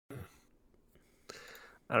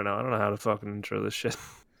I don't know. I don't know how to fucking intro this shit.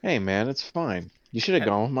 Hey, man, it's fine. You should have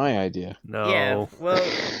gone with my idea. No. Yeah, well,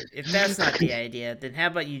 if that's not the idea, then how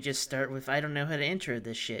about you just start with I don't know how to intro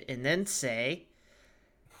this shit, and then say...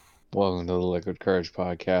 Welcome to the Liquid Courage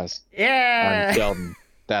podcast. Yeah! I'm Sheldon.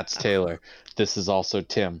 That's Taylor. This is also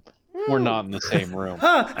Tim. We're not in the same room.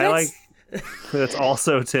 Huh, That's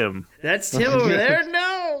also Tim. That's Tim over there?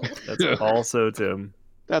 No! That's also Tim.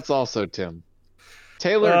 That's also Tim.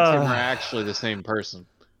 Taylor and Tim are actually the same person.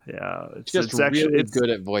 Yeah, it's really good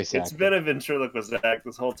at voice acting. It's been a ventriloquist act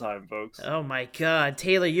this whole time, folks. Oh my god,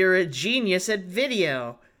 Taylor, you're a genius at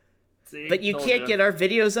video. See, but you can't get our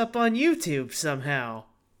videos up on YouTube somehow.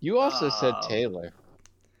 You also said Taylor.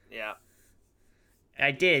 Yeah. I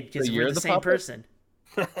did, because So we're you're the the same puppet? person.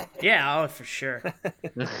 Yeah, oh, for sure.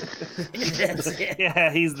 That's it.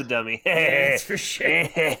 Yeah, he's the dummy. That's for sure.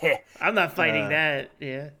 I'm not fighting that,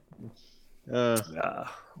 yeah.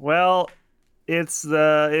 Well, it's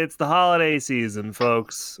the holiday season,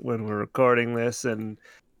 folks, when we're recording this, and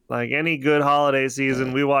like any good holiday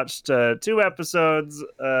season, we watched 2 episodes,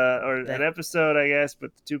 an episode, I guess,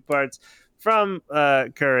 but 2 parts from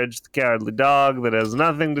Courage the Cowardly Dog that has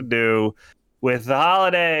nothing to do with the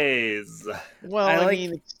holidays. Well, I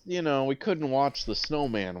mean, we couldn't watch the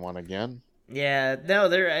Snowman one again. Yeah, no,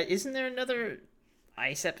 isn't there another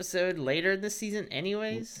Ice episode later in the season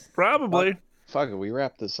anyways? Probably. Fuck it, we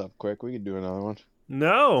wrap this up quick. We could do another one.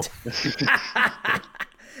 No.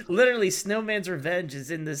 Literally, Snowman's Revenge is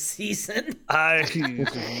in this season.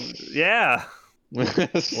 Yeah.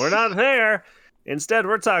 We're not there. Instead,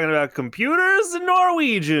 we're talking about computers and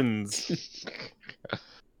Norwegians.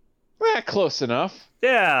 Close enough.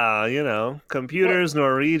 Yeah, computers,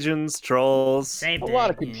 Norwegians, trolls. Same A thing. lot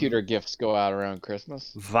of computer gifts go out around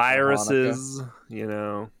Christmas. Viruses,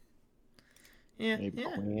 Yeah, Maybe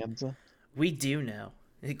yeah. Kwanzaa. We do know.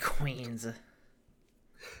 The Queens.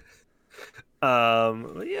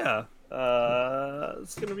 Yeah.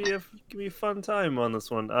 It's gonna be a fun time on this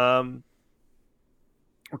one.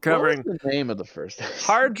 We're covering What was the name of the first episode?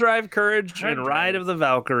 Hard Drive Courage and Ride of the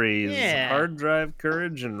Valkyries. Yeah. Hard Drive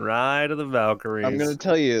Courage and Ride of the Valkyries. I'm going to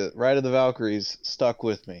tell you, Ride of the Valkyries stuck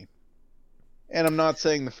with me. And I'm not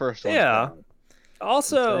saying the first one. Yeah.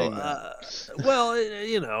 Also, I'm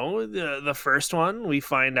the first one, we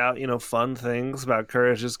find out, fun things about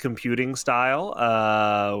Courage's computing style.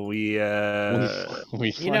 we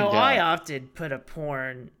find I out. often put a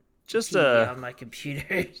porn just TV on my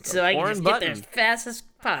computer so I can porn just get there button. as fast as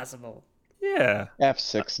possible. Yeah.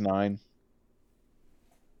 F69.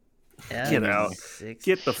 Get out.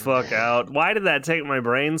 Get the fuck out. Why did that take my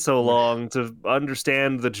brain so long to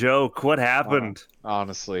understand the joke? What happened?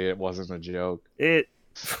 Honestly, it wasn't a joke.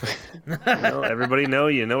 Everybody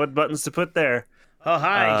you know what buttons to put there. Oh,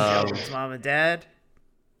 hi, Sheldon's mom and dad.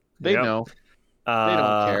 They Yep. know. They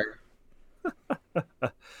don't care.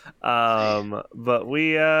 But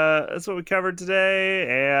we that's what we covered today,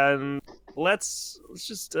 and let's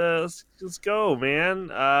go, man.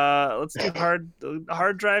 Let's do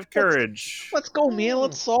hard drive courage. Let's go, man.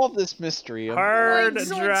 Let's solve this mystery. Hard Let's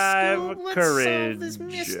drive let's courage. solve this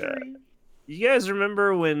mystery. You guys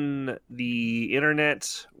remember when the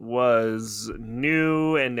internet was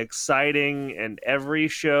new and exciting, and every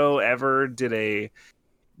show ever did a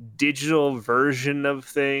digital version of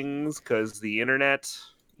things because the internet?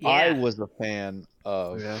 Yeah, I was a fan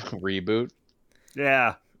of Reboot.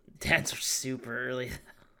 Yeah. that's super early.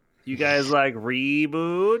 You guys like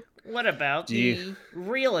Reboot? What about the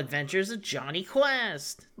real adventures of Johnny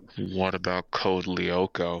Quest? What about Code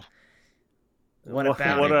Lyoko? What about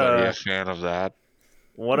Anybody a fan of that?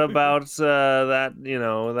 What about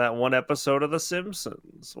that one episode of The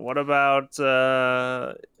Simpsons? What about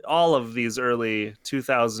all of these early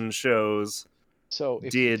 2000 shows So if you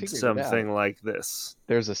did figured it something out, like this?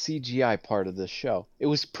 there's a CGI part of this show. It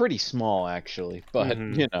was pretty small, actually, but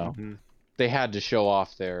they had to show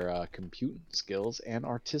off their computing skills and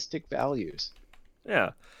artistic values. Yeah.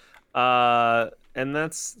 And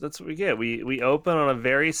that's what we get. We open on a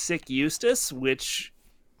very sick Eustace, which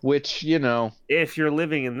if you're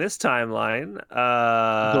living in this timeline,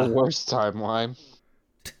 the worst timeline.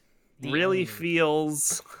 really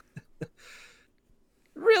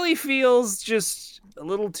feels just a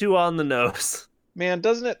little too on the nose. Man,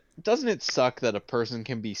 doesn't it suck that a person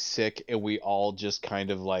can be sick and we all just kind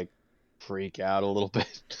of like freak out a little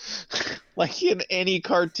bit? Like in any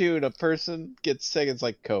cartoon, a person gets sick, it's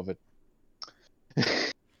like COVID.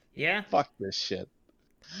 Yeah. Fuck this shit.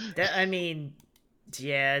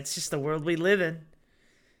 It's just the world we live in.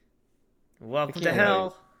 Welcome to can't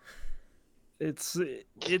hell. It's Wait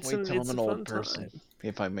it's till I'm an a old fun person time.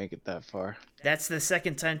 if I make it that far. That's the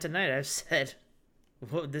second time tonight I've said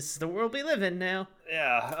Whoa, this is the world we live in now.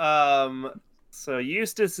 Yeah. So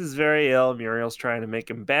Eustace is very ill. Muriel's trying to make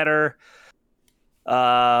him better.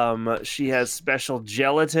 She has special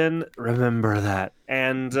gelatin. Remember that.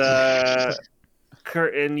 And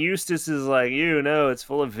and Eustace is like, it's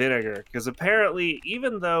full of vinegar. Because apparently,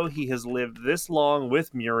 even though he has lived this long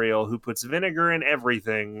with Muriel, who puts vinegar in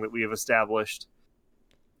everything that we have established,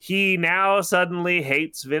 he now suddenly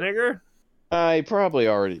hates vinegar. He probably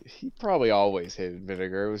always hated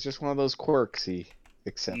vinegar. It was just one of those quirks he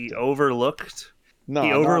accepted. He overlooked. No,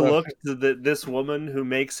 he overlooked this woman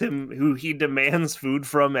who he demands food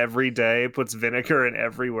from every day, puts vinegar in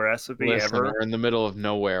every recipe ever. We're in the middle of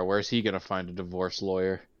nowhere. Where's he gonna find a divorce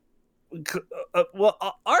lawyer?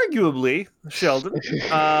 Arguably, Sheldon.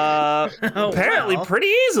 Apparently,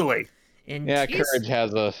 pretty easily.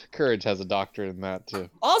 Courage has a doctorate in that too.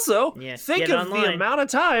 Also, think of the amount of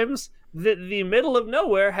times that the middle of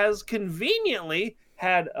nowhere has conveniently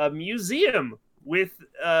had a museum with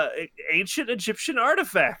ancient Egyptian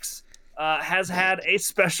artifacts, has had a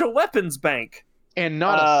special weapons bank, and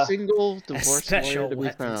not a single divorce lawyer to be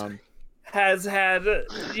found. Has had,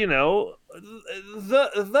 the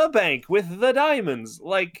bank with the diamonds.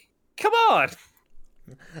 Like, come on.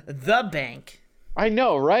 The bank. I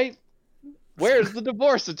know, right? Where's the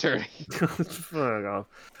divorce attorney?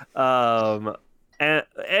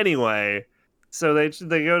 Anyway, so they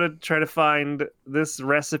go to try to find this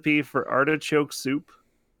recipe for artichoke soup.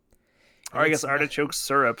 Or I guess artichoke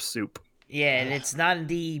syrup soup. Yeah, and it's not in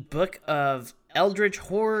the book of Eldritch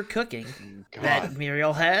Horror Cooking that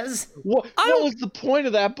Muriel has. What was the point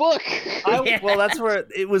of that book? Well, that's where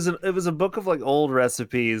it was a book of like old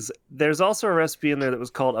recipes. There's also a recipe in there that was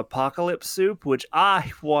called Apocalypse Soup, which I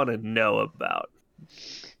want to know about.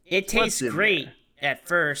 It tastes great at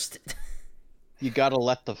first. You gotta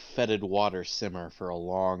let the fetid water simmer for a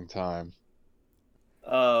long time.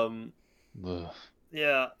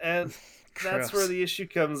 Yeah, and that's where the issue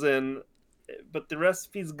comes in. But the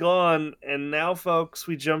recipe's gone, and now, folks,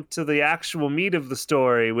 we jump to the actual meat of the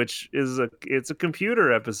story, which is it's a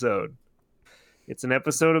computer episode. It's an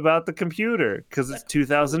episode about the computer, because it's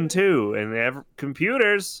 2002, and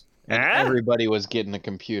computers... And everybody was getting a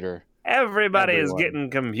computer. Everybody is getting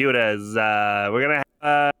computers. We're going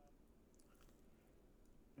to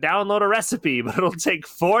download a recipe, but it'll take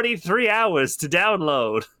 43 hours to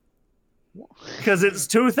download. Because it's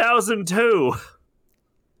 2002.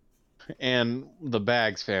 And the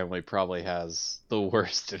Bags family probably has the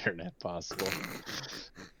worst internet possible.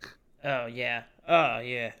 Oh, yeah.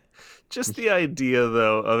 Just the idea,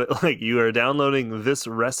 though, of it, like, you are downloading this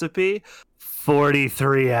recipe,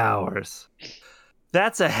 43 hours.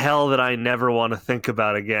 That's a hell that I never want to think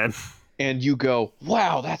about again. And you go,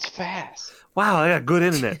 wow, that's fast. Wow, I got good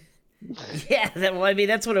internet. Yeah,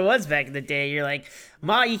 that's what it was back in the day. You're like,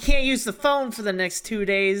 Ma, you can't use the phone for the next 2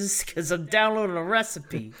 days because I'm downloading a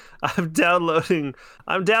recipe. I'm downloading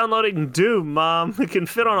Doom, Mom. It can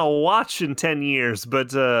fit on a watch in 10 years,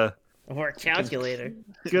 but or a calculator.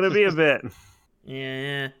 It's gonna be a bit.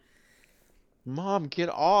 Yeah. Mom, get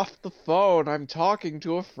off the phone. I'm talking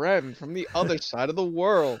to a friend from the other side of the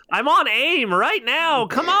world. I'm on AIM right now.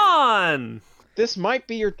 Come on. This might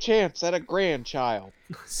be your chance at a grandchild.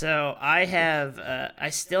 So I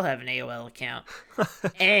still have an AOL account.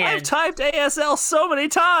 And I've typed ASL so many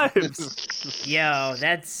times. Yo,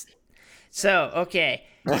 so okay.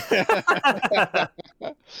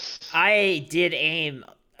 I did AIM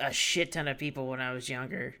a shit ton of people when I was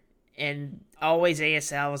younger, and always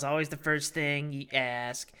ASL was always the first thing you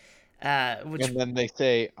ask. And then they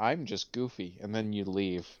say, "I'm just goofy," and then you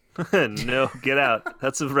leave. No, get out.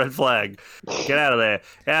 That's a red flag. Get out of there.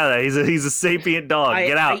 Get out of there. He's a sapient dog.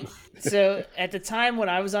 Get out. So at the time when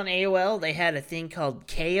I was on AOL, they had a thing called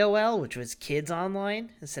KOL, which was Kids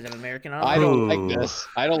Online instead of American Online. I don't like this.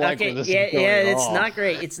 I don't like where this is going. It's not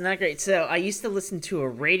great. It's not great. So I used to listen to a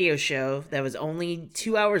radio show that was only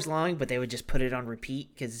 2 hours long, but they would just put it on repeat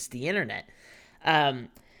because it's the internet. And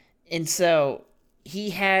so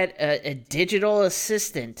he had a digital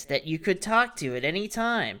assistant that you could talk to at any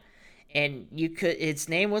time, and its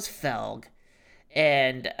name was Felg,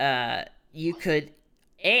 and you could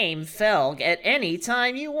aim Felg at any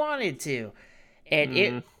time you wanted to, and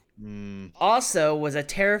it also was a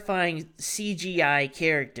terrifying CGI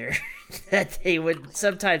character that they would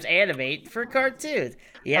sometimes animate for cartoons.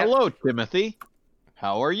 Yep. Hello, Timothy.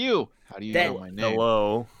 How are you? How do you know my name?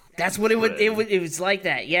 Hello. That's what it was like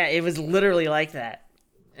that. Yeah, it was literally like that.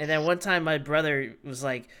 And then one time my brother was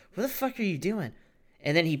like, "What the fuck are you doing?"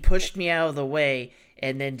 And then he pushed me out of the way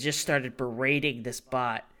and then just started berating this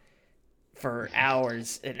bot for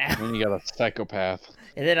hours and hours. And then you got a psychopath.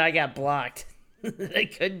 And then I got blocked. I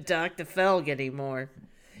couldn't talk to Felg anymore.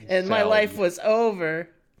 And my Felg. life was over.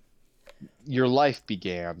 Your life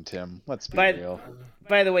began, Tim. Let's be real.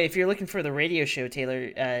 By the way, if you're looking for the radio show,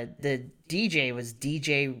 Taylor, the DJ was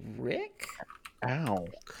DJ Rick? Ow.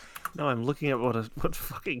 No, I'm looking at what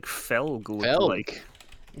fucking Felg looked Felg. like.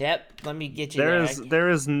 Yep, let me get you There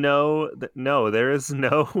is no basis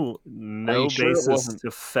wasn't? to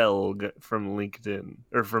Felg from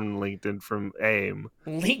LinkedIn from AIM.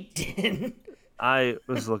 LinkedIn. I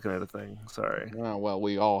was looking at a thing. Sorry. Oh, well,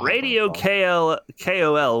 we all have Radio our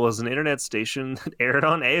KOL was an internet station that aired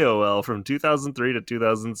on AOL from 2003 to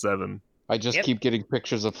 2007. I just keep getting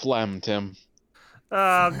pictures of phlegm, Tim.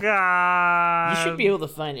 Oh God! You should be able to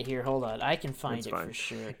find it here. Hold on, I can find it fine. for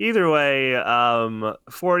sure. Either way,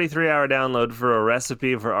 43-hour download for a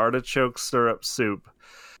recipe for artichoke syrup soup,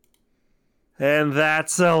 and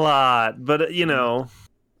that's a lot. But antivirus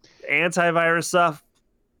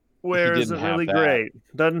software isn't really great.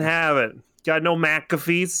 Doesn't have it. Got no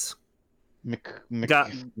McAfee's.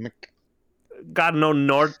 Got no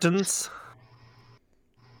Nortons.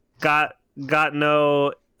 Got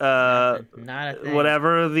no. Not a thing.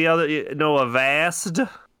 Whatever the other, no Avast.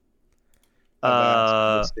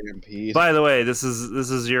 Stampede. By the way, this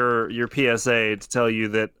is your PSA to tell you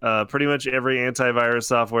that pretty much every antivirus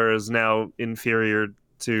software is now inferior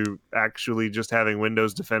to actually just having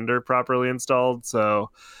Windows Defender properly installed. So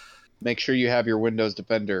make sure you have your Windows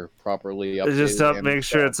Defender properly updated. Just make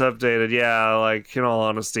sure it's updated. Yeah, like in all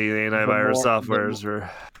honesty, the antivirus softwares are.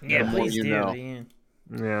 Yeah, please do.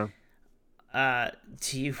 Yeah.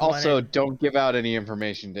 Do you also don't give out any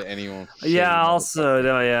information to anyone? Yeah. Also,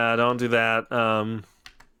 don't do that.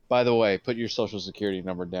 By the way, put your social security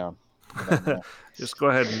number down. Just go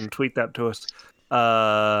ahead and tweet that to us.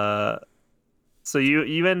 So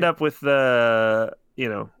you end up with with a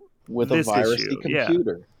virusy computer. Yeah.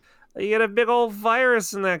 You got a big old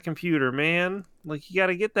virus in that computer, man. Like, you got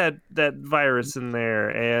to get that virus in there,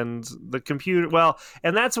 and the computer. Well,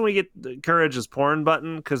 and that's when we get Courage's porn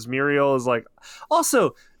button, because Muriel is like,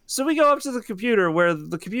 also. So we go up to the computer where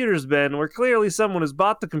the computer's been, where clearly someone has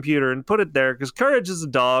bought the computer and put it there, because Courage is a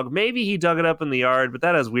dog. Maybe he dug it up in the yard, but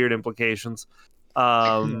that has weird implications.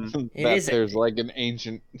 There's like an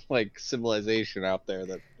ancient civilization out there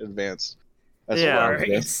that advanced.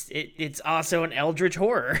 It's also an eldritch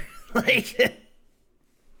horror. I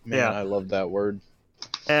love that word.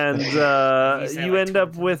 And you end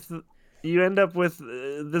up with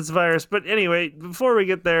this virus. But anyway, before we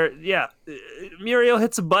get there, Muriel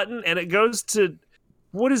hits a button and it goes to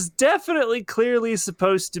what is definitely clearly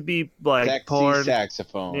supposed to be like sexy porn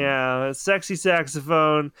saxophone. Yeah, a sexy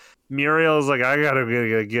saxophone. Muriel's like, I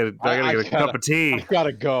gotta get a cup of tea. I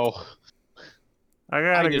gotta go.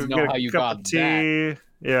 I didn't know how you got that.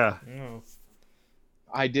 Yeah.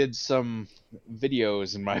 I did some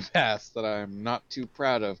videos in my past that I'm not too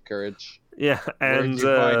proud of, Courage. Yeah, Where'd you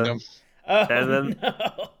find them?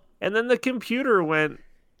 And then the computer went.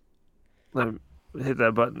 Hit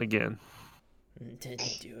that button again.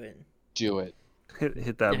 Didn't do it. Do it.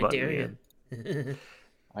 Hit that button again.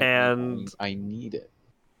 I need it.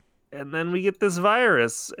 And then we get this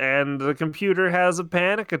virus, and the computer has a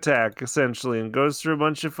panic attack essentially, and goes through a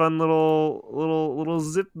bunch of fun little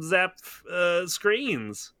zip zap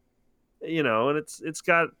screens, and it's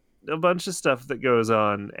got a bunch of stuff that goes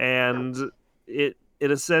on, and it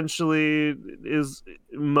essentially is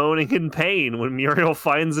moaning in pain when Muriel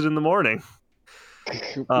finds it in the morning.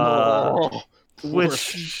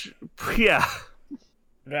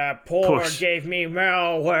 That porn gave me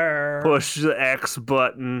malware. Push the X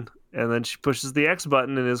button. And then she pushes the X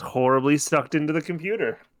button and is horribly sucked into the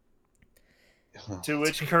computer. To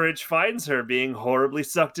which Courage finds her being horribly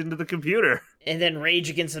sucked into the computer. And then Rage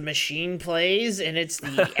Against the Machine plays, and it's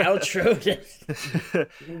the outro to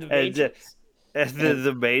the Matrix. And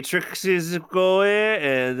the Matrix is going,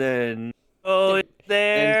 and then there.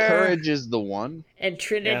 And Courage is the one. And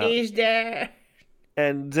Trinity's there.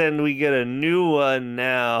 And then we get a new one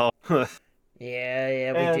now. We do.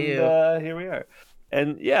 Here we are.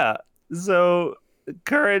 And so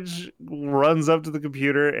Courage runs up to the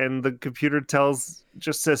computer, and the computer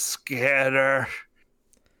just says scanner.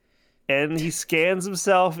 And he scans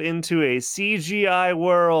himself into a CGI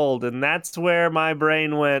world, and that's where my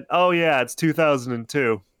brain went, oh yeah, it's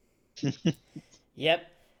 2002.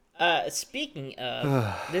 Yep. Speaking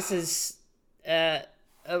of, this is a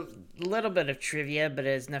little bit of trivia, but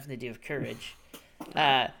it has nothing to do with Courage.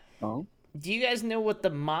 Do you guys know what the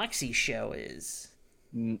Moxie Show is?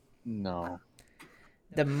 No.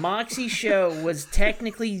 The Moxie Show was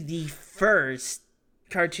technically the first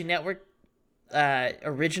Cartoon Network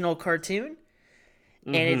original cartoon.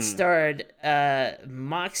 and it starred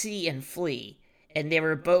Moxie and Flea, and they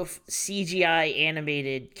were both CGI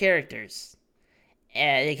animated characters.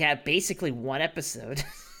 And they got basically one episode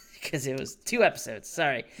because it was 2 episodes.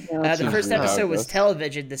 Sorry, the first episode was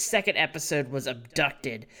television. The second episode was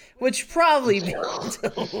abducted, which probably meant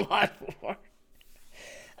a lot more.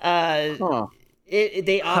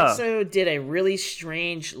 They also did a really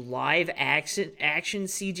strange live action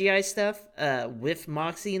CGI stuff with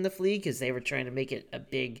Moxie and the Flea because they were trying to make it a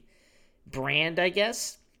big brand, I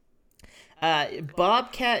guess.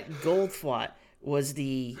 Bobcat Goldthwait was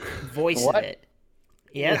the voice of it.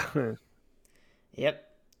 Yep. Yep.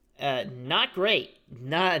 Not great.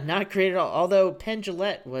 Not great at all. Although Penn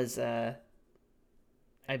Jillette was, I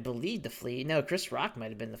believe, the Flea. No, Chris Rock might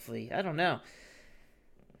have been the Flea. I don't know.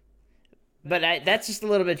 But that's just a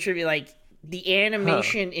little bit trivia. Like, the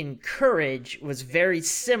animation in Courage was very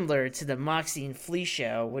similar to the Moxie and Flea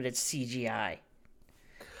show with its CGI.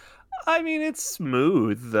 I mean, it's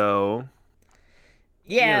smooth, though.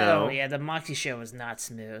 Yeah, the Moxie show was not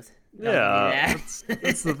smooth. That's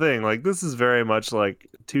the thing. Like, this is very much like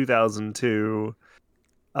 2002.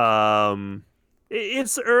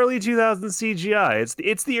 It's early 2000 CGI.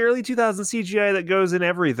 It's the early 2000 CGI that goes in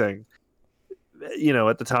everything.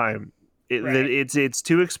 At the time, it's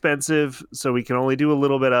too expensive, so we can only do a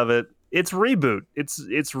little bit of it. It's reboot. It's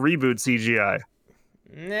reboot CGI.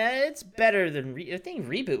 Nah, it's better than I think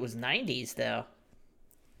reboot was 90s though.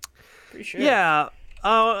 Pretty sure. Yeah.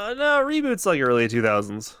 Oh no, reboot's like early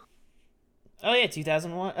 2000s. Oh yeah,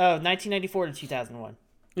 2001. Oh, 1994 to 2001.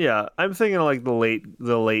 Yeah, I'm thinking of like the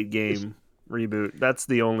late game reboot. That's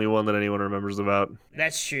the only one that anyone remembers about.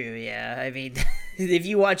 That's true. Yeah, I mean, if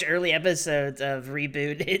you watch early episodes of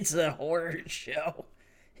Reboot, it's a horror show.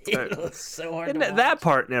 It was so hard. And that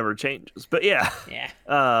part never changes. But yeah.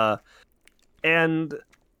 Yeah. And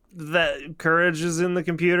that Courage is in the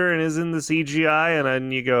computer and is in the CGI, and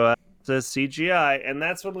then you go, says CGI, and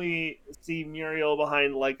that's when we see Muriel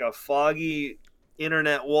behind like a foggy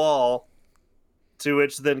internet wall, to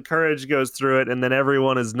which then Courage goes through it, and then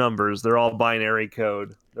everyone is numbers. They're all binary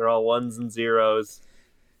code. They're all ones and zeros.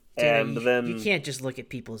 Dude, and then you can't just look at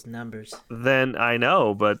people's numbers. Then I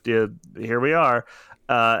know, but here we are.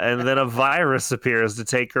 And then a virus appears to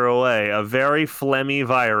take her away. A very phlegmy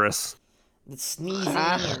virus. Sneezing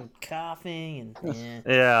and coughing and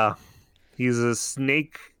yeah. He's a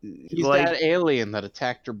snake. He's that alien that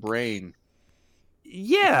attacked her brain.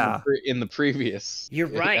 Yeah. In the previous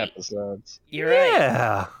episodes. You're right.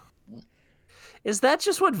 Yeah. Is that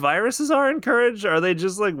just what viruses are in Courage? Are they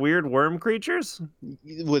just like weird worm creatures?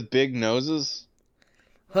 With big noses?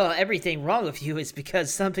 Well, everything wrong with you is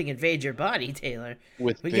because something invades your body, Taylor.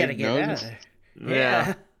 We gotta get out of there.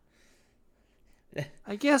 Yeah.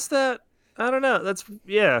 I guess that, I don't know.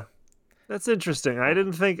 That's interesting. I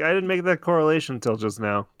didn't make that correlation until just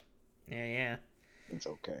now. Yeah. It's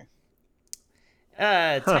okay.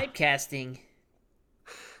 Typecasting.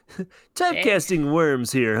 Typecasting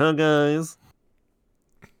worms here, huh, guys?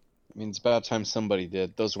 I mean, it's about time somebody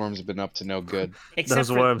did. Those worms have been up to no good.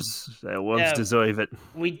 Worms deserve it.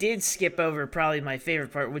 We did skip over probably my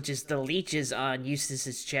favorite part, which is the leeches on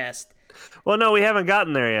Eustace's chest. Well, no, we haven't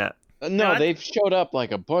gotten there yet. No, they've showed up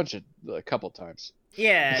like a couple times.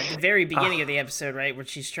 Yeah, at the very beginning of the episode, right, where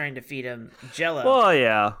she's trying to feed him Jello. Well,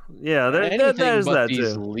 yeah, there's that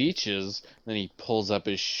these too. Leeches. Then he pulls up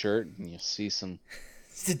his shirt, and you see some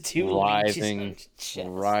writhing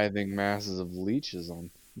masses of leeches on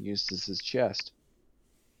Eustace's chest.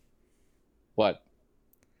 What?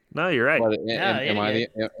 No, you're right.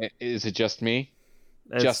 Is it just me?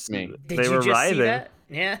 Just me. Did you just see that?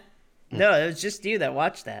 Yeah. No, it was just you that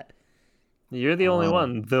watched that. You're the only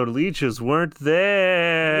one. The leeches weren't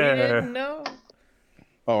there. We didn't know.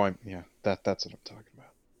 Oh, that's what I'm talking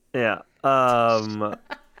about. Yeah.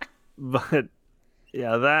 But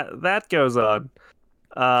yeah, that goes on.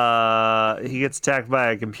 He gets attacked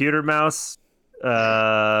by a computer mouse,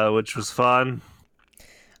 which was fun.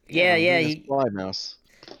 Yeah. Fly mouse.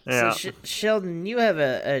 Yeah. So Sheldon, you have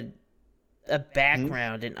a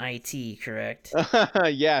background in IT, correct?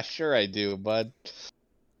 Yeah, sure I do, bud.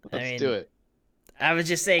 Let's do it. I was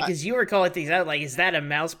just saying, because you were calling things out, like, is that a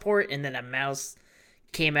mouse port? And then a mouse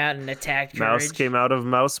came out and attacked Courage? Mouse came out of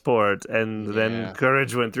mouse port, and then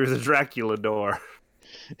Courage went through the Dracula door.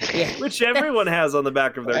 Yeah. Which everyone has on the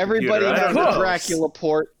back of their Everybody computer. has a Dracula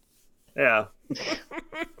port. Yeah.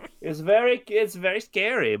 It's very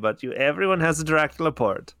scary, but everyone has a Dracula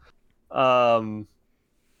port. And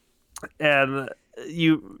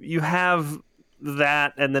you have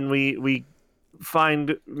that, and then we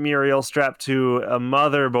find Muriel strapped to a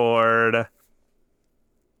motherboard,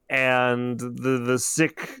 and the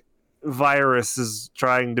sick virus is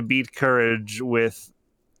trying to beat Courage with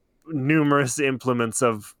numerous implements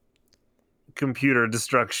of computer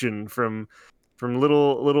destruction, from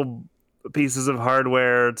little pieces of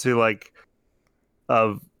hardware to like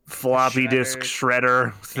a floppy disk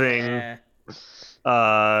shredder thing,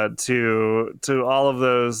 to all of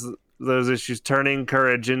those issues, turning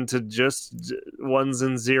Courage into just ones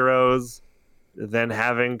and zeros, then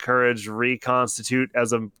having Courage reconstitute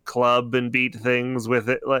as a club and beat things with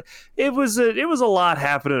it. Like it was a lot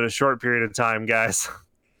happened in a short period of time, guys.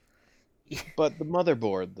 But the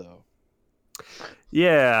motherboard, though.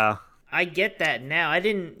 Yeah. I get that now. I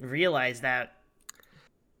didn't realize that.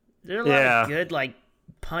 There are a lot of good, like,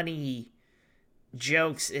 punny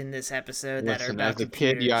jokes in this episode that are about as a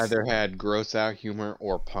kid, you either had gross out humor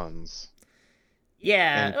or puns.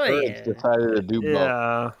 Yeah. And Courage decided to do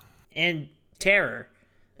both. And terror,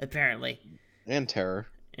 apparently. And terror.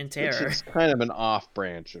 And terror. Which is kind of an off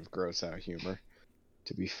branch of gross out humor,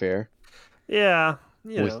 to be fair. Yeah.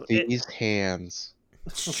 With these hands.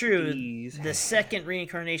 It's true. The second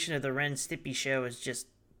reincarnation of the Ren Stimpy show is just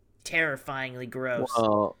terrifyingly gross.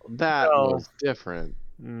 Well, that was different.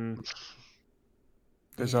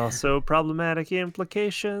 There's also problematic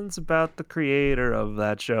implications about the creator of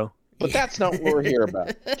that show. But that's not what we're here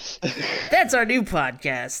about. That's our new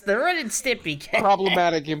podcast, the Ren and Stimpy cast.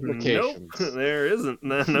 Problematic implications. Nope, there isn't.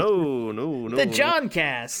 No. The John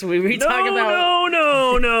cast. We talk about.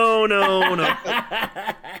 No.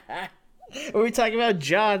 Are we talking about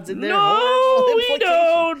Johns and their horrible implications? We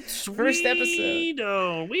don't. First episode. We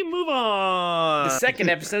don't. We move on. The second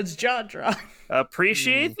episode's John drop.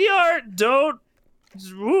 Appreciate the art. Don't.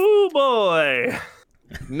 Ooh, boy.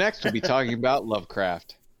 Next, we'll be talking about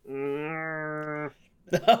Lovecraft. Oh,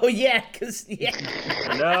 yeah, because, yeah.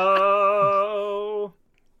 No.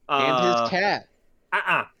 And his cat.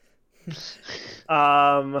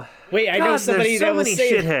 Wait, I know somebody that will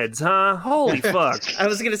say shitheads, huh? Holy fuck! I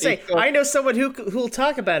was gonna say, I know someone who'll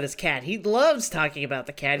talk about his cat. He loves talking about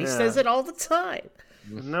the cat. He says it all the time.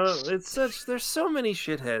 No, there's so many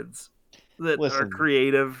shitheads that are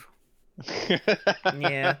creative.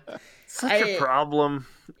 Yeah, such a problem.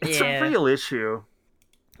 It's a real issue.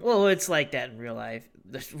 Well, it's like that in real life.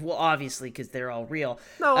 Well, obviously, because they're all real.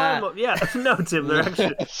 No, no, Tim, they're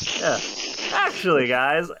actually. Yeah. Actually,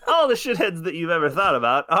 guys, all the shitheads that you've ever thought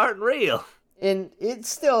about aren't real. And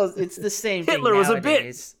it's the same Hitler thing was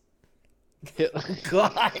nowadays.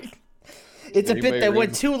 God. It's a bit that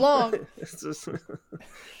went too long.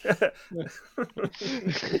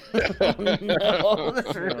 No,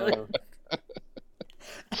 that's really...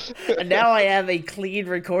 And now I have a clean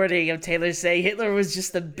recording of Taylor saying Hitler was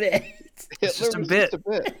just a bit. It's just a bit.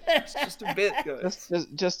 It's just a bit, guys.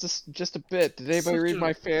 Just a bit. Did anybody read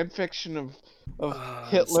my fan fiction of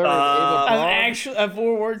Hitler and Ava of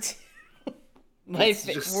World War II?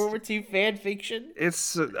 World War II fan fiction?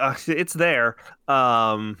 It's there.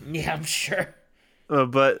 Yeah, I'm sure.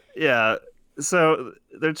 But yeah, so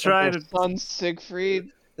they're trying to. Son Siegfried.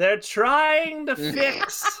 They're trying to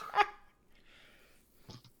fix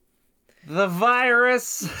the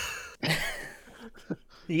virus.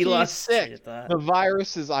 He lost sick. The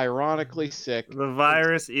virus is ironically sick. The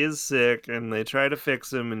virus is sick, and they try to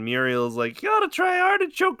fix him. And Muriel's like, "You gotta try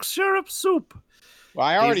artichoke syrup soup." Well,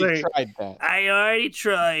 I already tried that. I already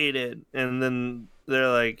tried it, and then they're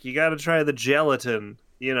like, "You gotta try the gelatin."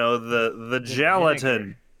 You know, the gelatin.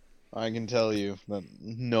 Vinegar. I can tell you that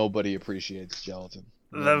nobody appreciates gelatin.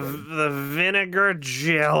 The vinegar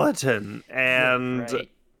gelatin, and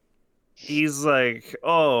he's like,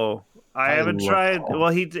 "Oh, I haven't tried." Well,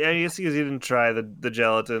 I guess he didn't try the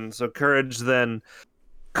gelatin. So Courage then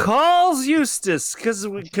calls Eustace because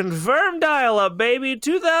we confirmed dial-up, baby,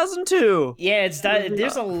 2002. Yeah,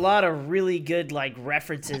 there's a lot of really good like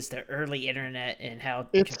references to early internet and how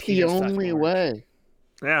it's the only way.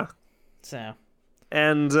 Yeah. So.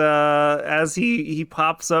 And as he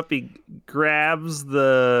pops up, he grabs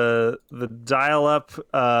the dial-up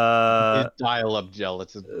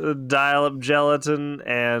dial-up gelatin,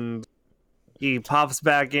 and he pops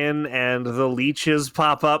back in, and the leeches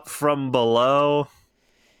pop up from below.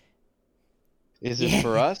 Is it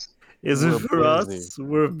for us? Is it for us?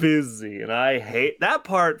 We're busy, and I hate that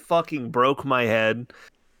part. Fucking broke my head.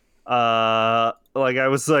 I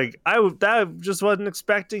was like, I just wasn't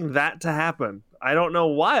expecting that to happen. I don't know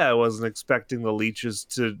why I wasn't expecting the leeches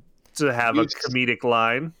to have a comedic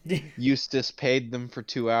line. Eustace paid them for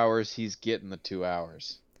 2 hours. He's getting the 2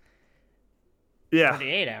 hours. Yeah.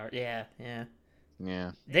 48 hours. Yeah.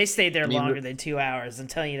 Yeah. They stayed there longer than 2 hours. I'm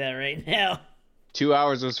telling you that right now. 2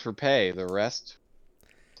 hours was for pay. The rest,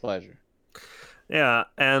 pleasure. Yeah,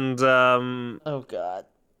 and Oh God.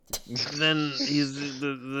 then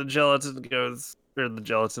the gelatin goes, or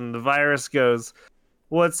the virus goes,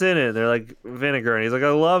 what's in it? They're like, vinegar, and he's like, I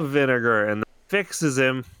love vinegar, and that fixes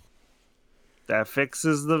him. That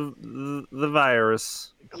fixes the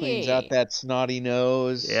virus. Cleans Yay. out that snotty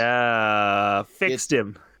nose. Yeah, fixed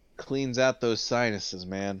him. Cleans out those sinuses,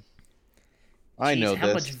 man. I Jeez, know how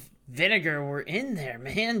this. much vinegar were in there,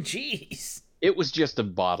 man? Jeez. It was just a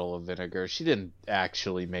bottle of vinegar. She didn't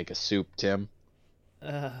actually make a soup, Tim.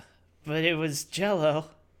 But it was Jello.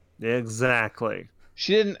 Exactly.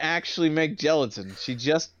 She didn't actually make gelatin. She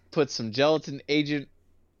just put some gelatin agent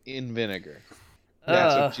in vinegar.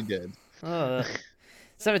 That's what she did.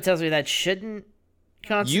 Someone tells me that shouldn't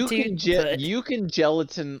constitute. You can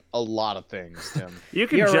gelatin a lot of things, Tim. You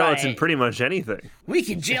can You're gelatin right. pretty much anything. We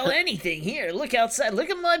can gel anything here. Look outside.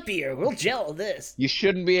 Look at my beer. We'll gel this. You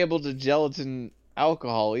shouldn't be able to gelatin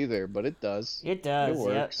alcohol either, but it does. It does. It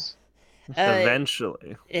works.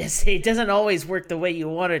 Eventually. It doesn't always work the way you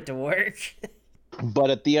want it to work.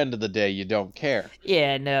 But at the end of the day, you don't care.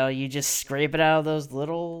 Yeah, no, you just scrape it out of those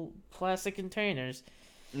little plastic containers.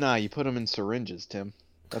 Nah, you put them in syringes, Tim.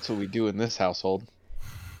 That's what we do in this household.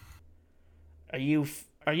 Are you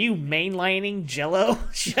mainlining Jello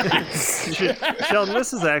shots? Sheldon,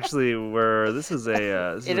 this is actually where this is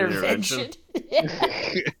an Intervention.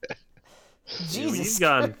 Jesus,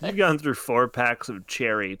 You've gone through 4 packs of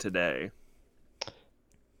cherry today.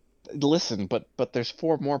 Listen, but there's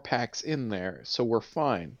 4 more packs in there, so we're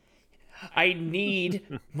fine. I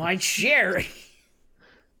need my cherry.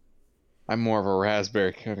 I'm more of a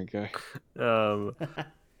raspberry kind of guy.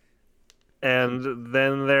 And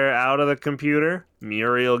then they're out of the computer.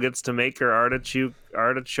 Muriel gets to make her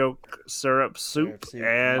artichoke syrup soup,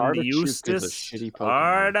 and Artichoke is a Eustace shitty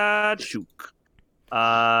Pokemon. artichoke.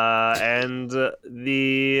 And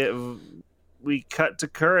we cut to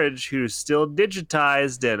Courage, who's still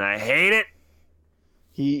digitized, and I hate it.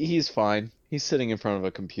 He's fine. He's sitting in front of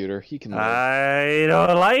a computer. He can live. I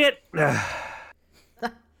don't like it.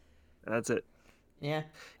 That's it. Yeah,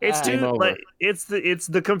 It's Game too over. like it's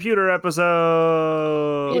the computer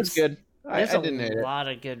episode. It's good. I there's didn't hate a it. lot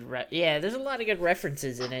of good. There's a lot of good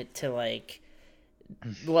references in it to like,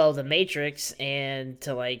 well, the Matrix and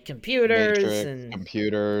to like computers Matrix, and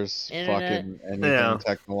computers, internet. fucking anything Yeah.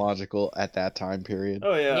 technological at that time period.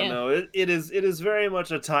 Oh yeah, Yeah. no, it is very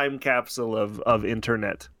much a time capsule of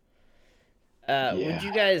internet. Would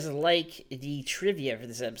you guys like the trivia for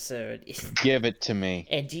this episode? Give it to me.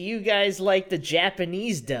 And do you guys like the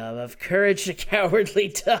Japanese dub of Courage the Cowardly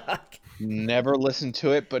Dog? Never listened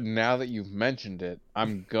to it, but now that you've mentioned it,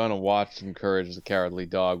 I'm gonna watch some Courage the Cowardly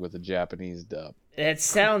Dog with a Japanese dub. That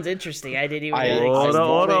sounds interesting. I didn't even. I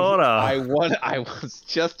was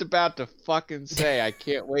just about to fucking say I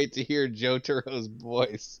can't wait to hear Jotaro's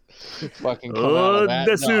voice fucking come out of that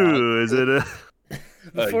dog. Is it a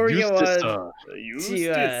Before we go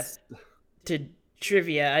Eustace, on to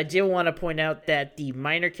trivia, I do want to point out that the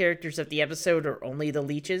minor characters of the episode are only the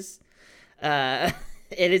leeches.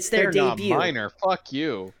 And it's their They're debut. not minor. Fuck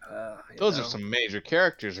you. Those are some major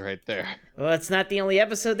characters right there. Well, it's not the only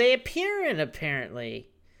episode they appear in, apparently.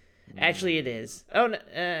 Actually, it is. Oh, no,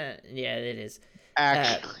 yeah, it is.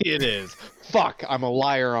 Actually, it is. Fuck, I'm a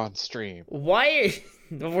liar on stream. Why?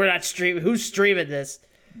 We're not streaming. Who's streaming this?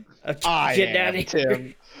 I Get am, out of Tim.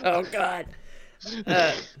 here. Oh, God.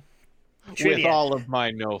 With Trivia. all of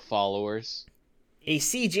my no followers. A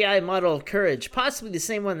CGI model of Courage, possibly the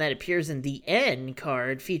same one that appears in the end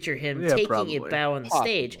card, feature him taking probably. a bow on the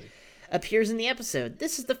stage, appears in the episode.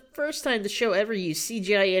 This is the first time the show ever used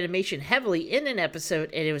CGI animation heavily in an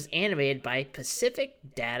episode, and it was animated by Pacific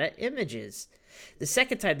Data Images. The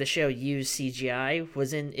second time the show used CGI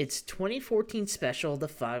was in its 2014 special, The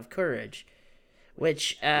Fog of Courage,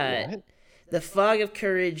 which, What? The Fog of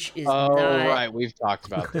Courage is Oh, not... right, we've talked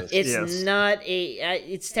about this. It's Yes. not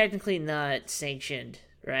it's technically not sanctioned,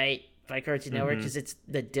 right, by Cartoon Network because it's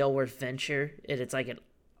the Dilworth venture, and it's like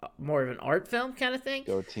more of an art film kind of thing.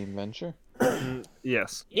 Go Team Venture?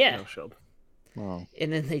 yes? Yeah. No, Sheldon. Oh.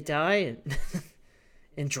 And then they die, and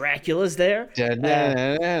and Dracula's there.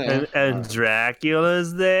 And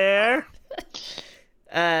Dracula's there.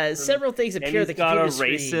 Several things And appear on the computer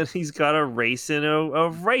screen. he's got a race in a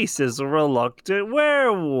race as a reluctant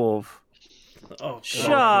werewolf. Oh, God.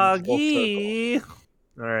 Shaggy. All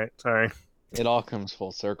right, sorry. It all comes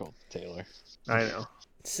full circle, Taylor. I know.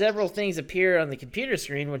 Several things appear on the computer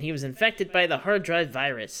screen when he was infected by the hard drive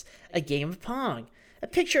virus. A game of Pong, a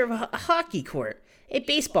picture of a hockey court, a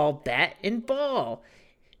baseball bat and ball,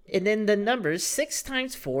 and then the numbers 6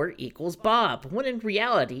 times 4 equals Bob, when in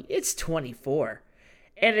reality it's 24.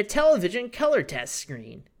 and a television color test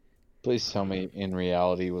screen. Please tell me In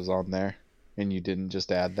Reality was on there, and you didn't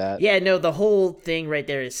just add that. Yeah, no, the whole thing right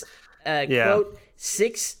there is, quote,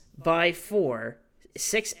 6x4,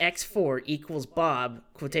 6x4 equals Bob,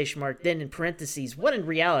 quotation mark, then in parentheses, what in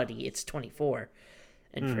reality, it's 24,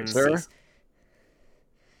 in parentheses. Sir?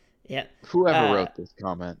 Yeah. Whoever wrote this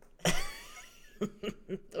comment.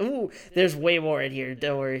 Ooh, there's way more in here.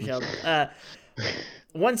 Don't worry, Sheldon.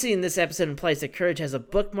 One scene in this episode implies that Courage has a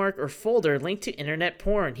bookmark or folder linked to internet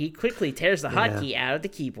porn. He quickly tears the hotkey out of the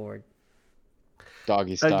keyboard.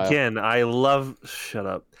 Doggy style. Again, shut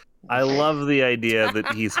up. I love the idea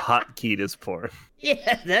that he's hotkeyed his porn.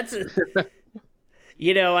 Yeah, that's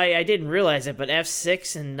You know, I didn't realize it, but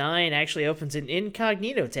F6 and 9 actually opens an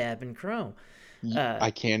incognito tab in Chrome. I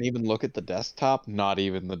can't even look at the desktop. Not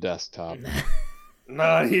even the desktop.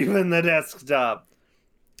 Not even the desktop.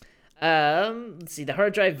 Let's see. The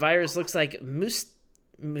hard drive virus looks like Mustafa.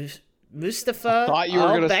 Thought you were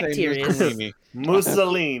all going to bacterias. say Mussolini.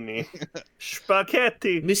 Mussolini.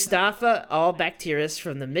 Spaghetti. Mustafa, all bacterias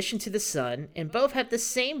from the Mission to the Sun, and both have the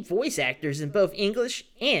same voice actors in both English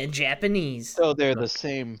and Japanese. So they're the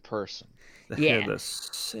same person. Yeah, They're the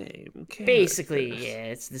same characters. basically, yeah,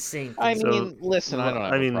 it's the same thing. I mean, listen, I don't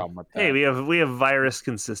have a problem with that. Hey, we have virus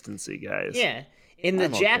consistency, guys. Yeah. In the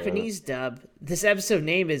I'm okay Japanese dub, this episode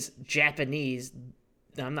name is Japanese.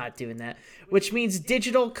 No, I'm not doing that. Which means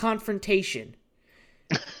digital confrontation.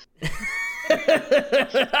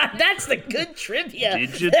 That's the good trivia.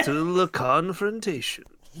 Digital confrontation.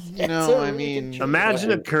 I mean,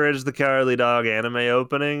 Imagine a Courage the Cowardly Dog anime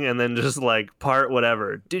opening and then just like part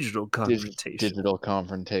whatever. Digital confrontation. Digital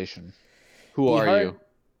confrontation. Who are you?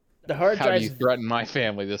 The hard How do drives. you threaten my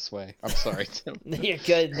family this way? I'm sorry, Tim. You're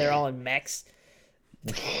good. They're all in mechs.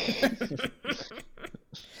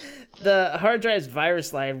 The hard drive's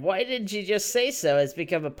virus line, why didn't you just say so, has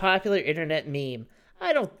become a popular internet meme.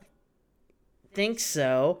 I don't think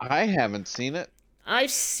so. I haven't seen it. I've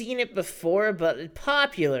seen it before, but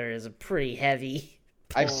popular is a pretty heavy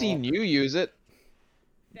pull. I've seen you use it.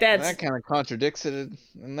 That kind of contradicts it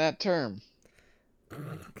in that term.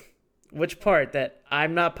 Which part? That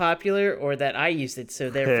I'm not popular, or that I used it, so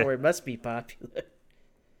therefore it must be popular?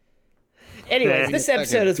 Anyways, this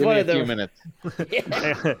episode is one of the... minutes.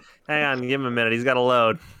 Hang on, give him a minute. He's got to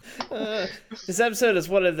load. This episode is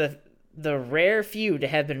one of the rare few to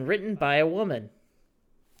have been written by a woman.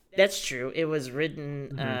 That's true. It was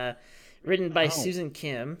written by Susan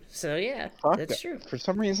Kim. So yeah, that's true. For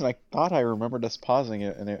some reason, I thought I remembered us pausing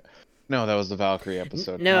it, and it. No, that was the Valkyrie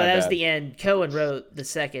episode. No, that was the end. Cohen wrote the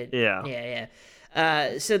second. Yeah.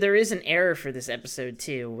 So there is an error for this episode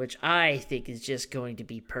too, which I think is just going to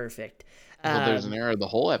be perfect. Well, there's an error the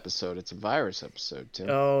whole episode. It's a virus episode too.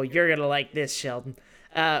 Oh, you're gonna like this, Sheldon.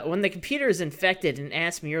 When the computer is infected and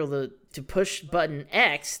asks Muriel to push button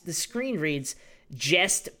X, the screen reads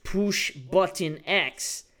 "Just push button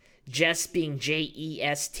X." Jest being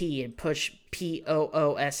JEST and push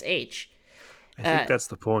POOSH. I think that's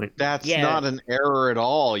the point. That's not an error at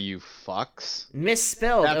all, you fucks.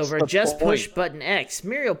 Misspelled That's over the just point. push button X.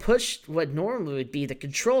 Muriel pushed what normally would be the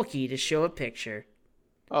control key to show a picture.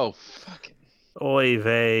 Oh, fucking. Oy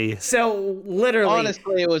vey. So, literally...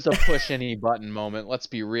 Honestly, it was a push any button moment. Let's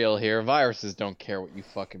be real here. Viruses don't care what you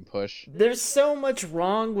fucking push. There's so much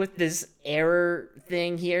wrong with this error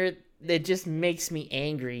thing here that just makes me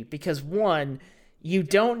angry. Because, one, you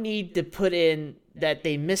don't need to put in that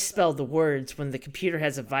they misspelled the words when the computer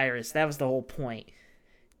has a virus. That was the whole point.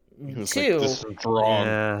 Two, like, this is wrong.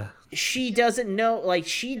 Yeah. she doesn't know... Like,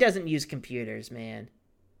 she doesn't use computers, man.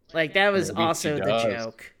 Like, that was Maybe also she the does.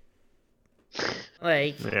 joke.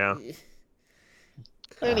 Like... Yeah.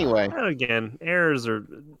 Anyway. Again, errors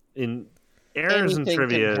in Anything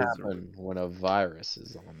trivia. can happen when a virus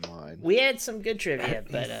is online. We had some good trivia,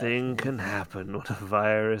 but... Anything can happen when a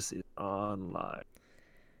virus is online.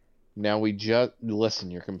 Now we just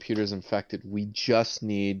listen. Your computer's infected. We just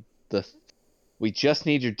need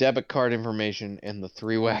your debit card information and the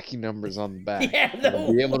 3 wacky numbers on the back. Yeah,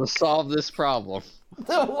 We'll be able to solve this problem.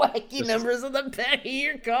 The wacky numbers on the back of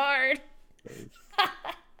your card.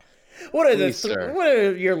 What are Please, sir. what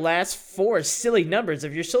are your last 4 silly numbers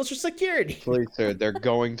of your social security? Please, sir. They're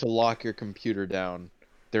going to lock your computer down.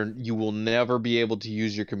 You will never be able to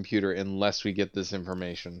use your computer unless we get this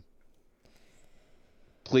information.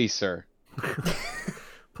 Please, sir.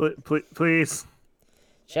 Please.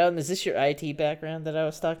 Sheldon, is this your IT background that I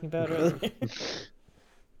was talking about earlier?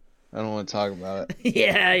 I don't want to talk about it.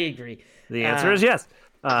 Yeah, I agree. The answer is yes.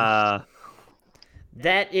 That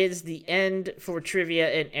is the end for trivia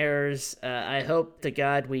and errors. I hope to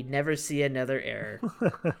God we never see another error.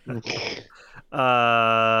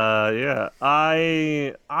 Yeah.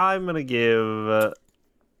 I'm gonna give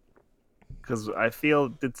because I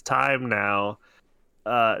feel it's time now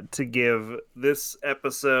to give this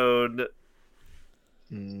episode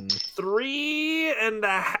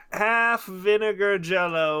 3.5 vinegar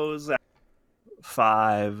jellos.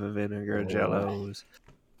 5 vinegar jellos.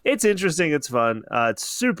 It's interesting. It's fun. It's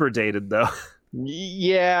super dated though.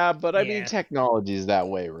 Yeah, but I mean, Yeah. technology is that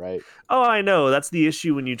way, right? Oh, I know. That's the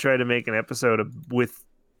issue when you try to make an episode with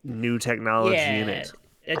new technology in it.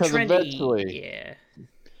 A 'Cause trendy. eventually- Yeah.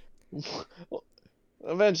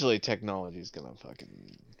 Eventually, technology's gonna fucking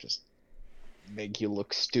just make you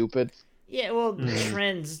look stupid. Yeah, well,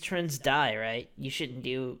 trends die, right? You shouldn't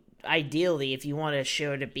do. Ideally, if you want a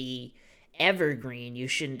show to be evergreen, you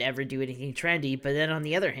shouldn't ever do anything trendy. But then on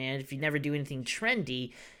the other hand, if you never do anything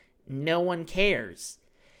trendy, no one cares.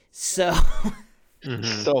 So,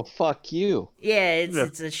 So fuck you. yeah, it's Yeah.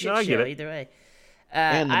 a shit No, I get show it. either way.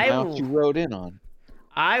 And the mouth you wrote in on.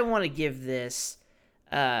 I want to give this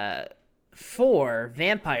 4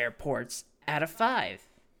 vampire ports out of 5.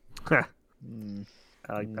 I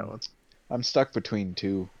like that one. I'm stuck between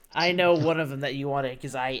 2. I know one of them that you wanted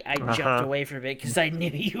because I jumped away from it because I knew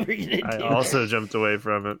you were gonna do I it. also jumped away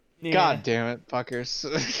from it. Yeah. God damn it, fuckers.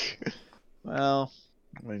 Well,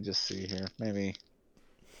 let me just see here. Maybe.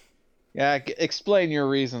 Yeah, explain your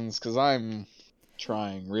reasons, because I'm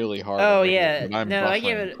trying really hard. Oh, over here, yeah. but I'm No, I buffering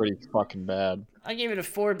gave it- pretty fucking bad. I gave it a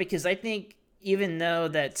 4 because I think even though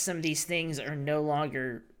that some of these things are no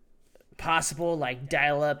longer possible, like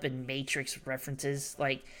dial-up and Matrix references,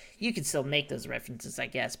 like you can still make those references, I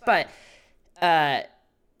guess, but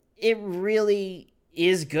it really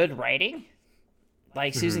is good writing.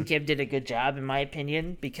 Like Susan Kim did a good job, in my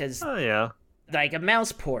opinion, because Oh yeah. like a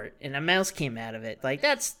mouse port and a mouse came out of it. Like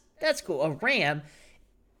that's cool. A RAM.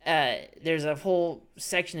 There's a whole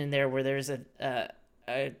section in there where there's a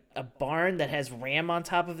barn that has RAM on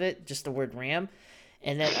top of it, just the word RAM,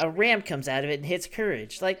 and then a ram comes out of it and hits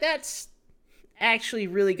courage. Like that's actually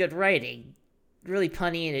really good writing, really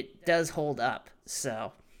punny, and it does hold up.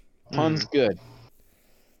 So Pun's good.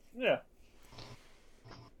 Yeah.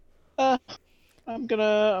 I'm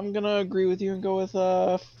gonna agree with you and go with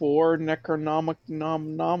 4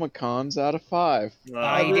 Necronomicons out of 5. you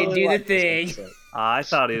didn't do the thing. I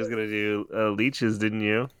thought he was gonna do leeches, didn't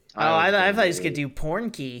you? Oh, I thought he was gonna do porn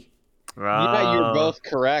key. Yeah, you're both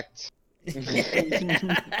correct.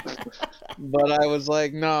 But I was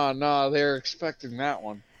like, no, they're expecting that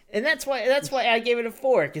one. And that's why I gave it a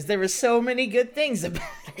 4, because there were so many good things about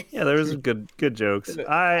it. Yeah, there was some good jokes.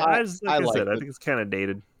 I just like I liked said, I it. think it's kind of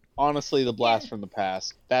dated. Honestly, the blast from the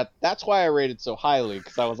past. That's why I rated so highly,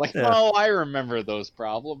 because I was like, Yeah. oh, I remember those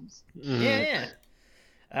problems. Yeah.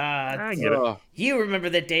 I get it. Ugh. You remember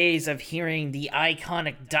the days of hearing the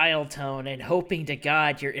iconic dial tone and hoping to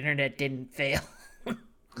God your internet didn't fail.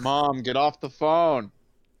 Mom, get off the phone.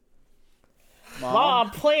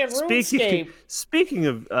 Mom, playing RuneScape. Speaking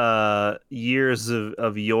of years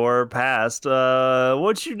of your past,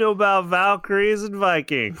 what you know about Valkyries and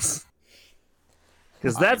Vikings?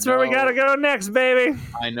 Because that's where we know. gotta go next, baby.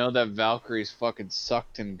 I know that Valkyries fucking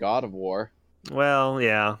sucked in God of War. Well,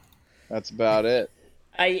 yeah. That's about it.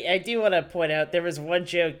 I do want to point out there was one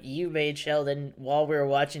joke you made, Sheldon, while we were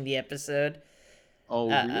watching the episode Oh,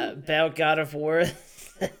 really? about God of War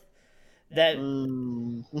that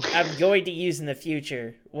I'm going to use in the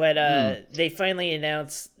future when they finally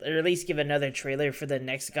announce, or at least give another trailer for the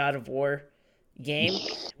next God of War game,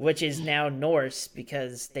 which is now Norse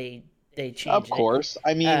because they changed Of course.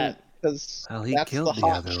 I mean, because Well, he that's killed the the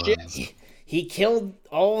hot other shit. ones. He killed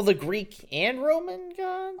all the Greek and Roman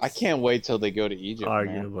gods? I can't wait till they go to Egypt, man.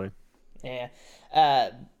 Arguably. Yeah.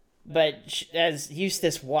 But as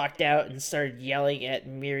Eustace walked out and started yelling at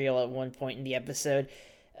Muriel at one point in the episode,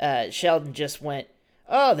 Sheldon just went,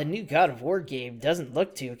 "Oh, the new God of War game doesn't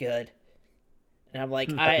look too good." And I'm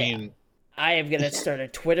like, I am going to start a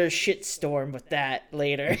Twitter shitstorm with that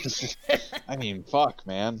later. I mean, fuck,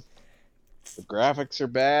 man. The graphics are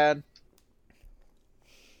bad,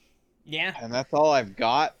 Yeah. and that's all I've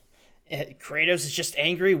got. Kratos is just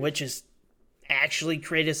angry, which is actually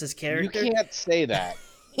Kratos' character. You can't say that.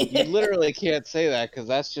 You literally can't say that, because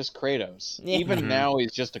that's just Kratos. Yeah. Even now,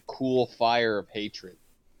 he's just a cool fire of hatred.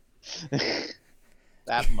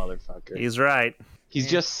 That motherfucker. He's right. He's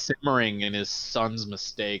just simmering in his son's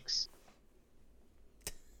mistakes.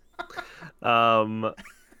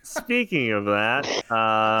 Speaking of that,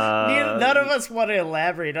 None of us want to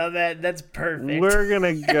elaborate on that. That's perfect. we're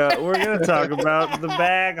gonna talk about the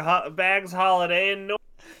Bags holiday in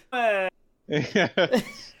Norway.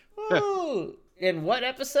 Ooh. In what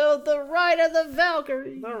episode? The Ride of the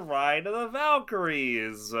Valkyries. The Ride of the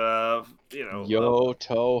Valkyries. Yo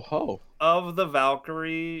to ho. Of the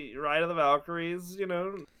Valkyrie, Ride of the Valkyries.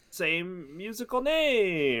 Same musical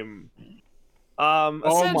name.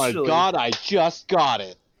 Oh my god! I just got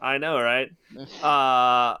it. I know, right?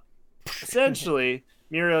 Essentially,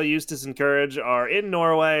 Muriel, Eustace, and Courage are in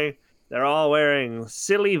Norway. They're all wearing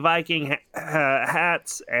silly Viking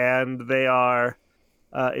hats, and they are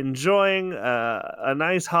enjoying a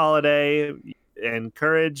nice holiday. And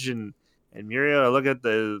Courage and Muriel are looking at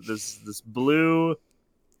this blue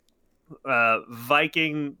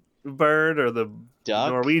Viking bird, or the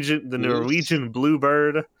Duck? Norwegian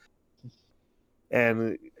bluebird.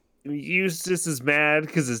 And Eustace is mad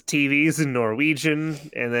because his TV's in Norwegian,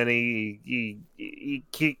 and then he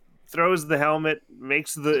throws the helmet,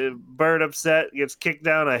 makes the bird upset, gets kicked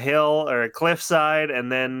down a hill or a cliffside,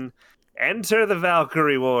 and then enter the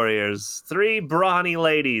Valkyrie warriors, 3 brawny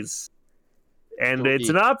ladies. And it's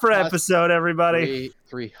an opera episode, everybody.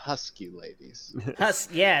 Three husky ladies.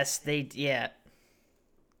 Yes, yeah.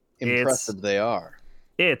 Impressive they are.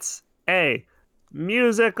 It's a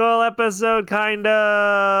musical episode,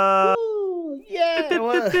 kinda. Ooh, yeah.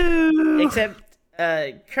 Well, except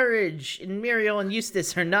Courage and Muriel and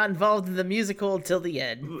Eustace are not involved in the musical until the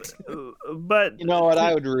end. But you know what?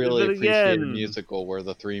 I would really appreciate a musical where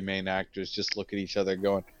the 3 main actors just look at each other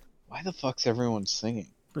going, "Why the fuck's everyone singing?"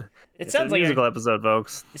 It sounds like a musical episode,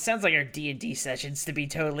 folks. It sounds like our D&D sessions, to be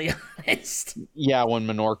totally honest. Yeah, when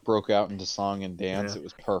Minorque broke out into song and dance, It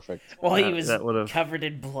was perfect. Well, he was covered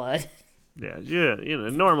in blood. Yeah,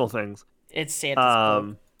 normal things. It's Santa's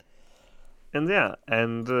blood. And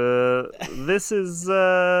this is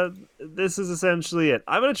essentially it.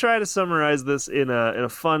 I'm gonna try to summarize this in a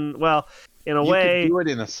fun, in a way. You could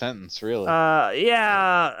do it in a sentence, really.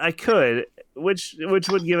 Yeah, I could, which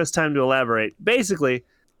would give us time to elaborate. Basically,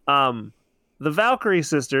 the Valkyrie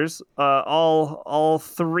sisters, all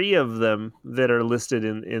 3 of them that are listed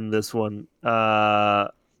in this one,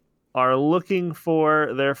 are looking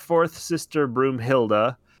for their 4th sister,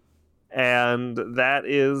 Broomhilda, and that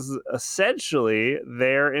is essentially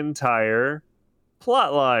their entire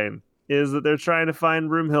plot line, is that they're trying to find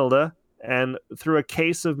Broomhilda, and through a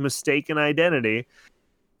case of mistaken identity,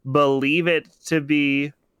 believe it to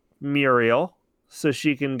be Muriel, so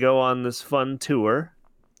she can go on this fun tour.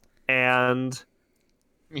 And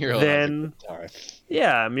Muriel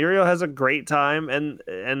has a great time, and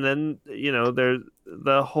then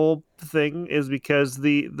the whole thing is because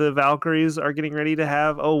the Valkyries are getting ready to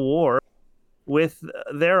have a war with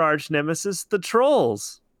their arch nemesis, the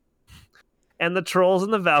trolls, and the trolls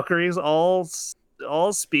and the Valkyries all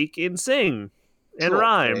speak and sing and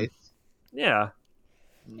rhyme. Yeah.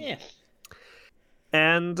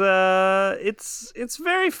 And it's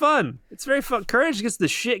very fun. It's very fun. Courage gets the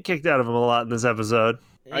shit kicked out of him a lot in this episode.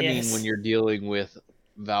 I mean, when you're dealing with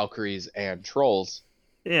Valkyries and trolls,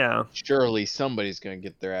 surely somebody's gonna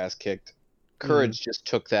get their ass kicked. Courage just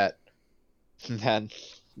took that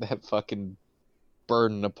fucking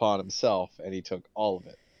burden upon himself, and he took all of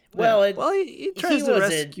it. Well, he tries to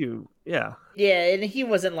rescue. Yeah, and he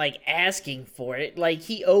wasn't asking for it.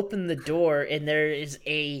 He opened the door, and there is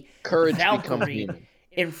a Courage Valkyrie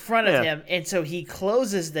in front of him, and so he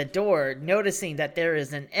closes the door, noticing that there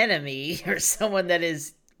is an enemy or someone that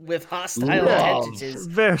is with hostile intentions.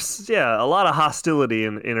 There's a lot of hostility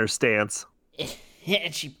in her stance.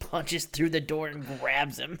 And she punches through the door and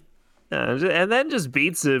grabs him. And then just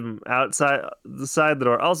beats him outside the side of the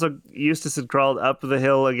door. Also, Eustace had crawled up the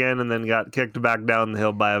hill again and then got kicked back down the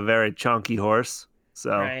hill by a very chunky horse.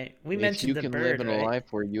 So we mentioned the bird. You can live in a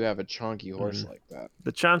life where you have a chunky horse like that.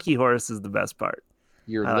 The chunky horse is the best part.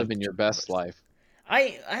 You're living your best life.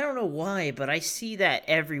 I don't know why, but I see that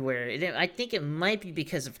everywhere. I think it might be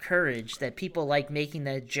because of Courage that people like making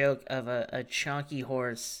that joke of a chunky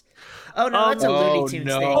horse. Oh no, that's a Looney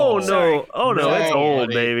Tunes thing. Oh no, it's old,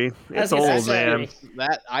 baby. It's old, man.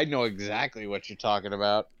 That I know exactly what you're talking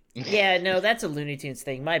about. Yeah, no, that's a Looney Tunes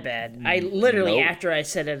thing. My bad. I literally, after I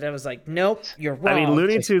said it, I was like, nope, you're wrong. I mean,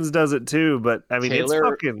 Looney Tunes does it too, but I mean,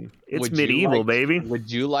 Taylor, it's medieval, baby.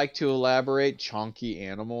 Would you like to elaborate chunky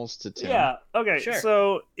animals to Tim? Yeah, okay. Sure.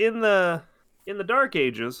 So in the Dark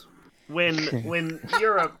Ages, when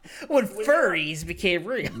Europe when furries became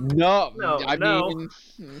real. No. I mean,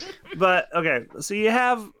 but okay, so you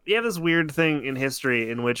have this weird thing in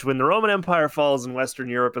history in which when the Roman Empire falls in Western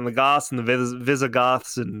Europe and the Goths and the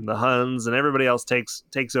Visigoths and the Huns and everybody else takes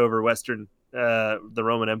over Western the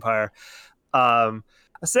Roman Empire,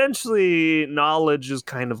 essentially knowledge is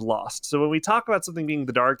kind of lost. So when we talk about something being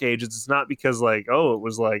the Dark Ages, it's not because it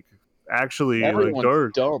was actually everyone's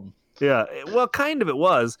dark. dumb. Yeah, well, kind of it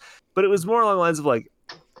was, but it was more along the lines of like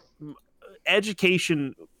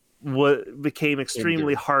education became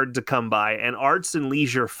extremely hard to come by, and arts and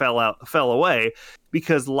leisure fell away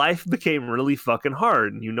because life became really fucking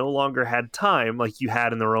hard. You no longer had time like you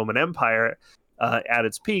had in the Roman Empire at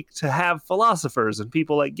its peak to have philosophers and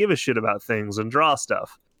people that give a shit about things and draw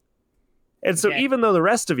stuff. And so even though the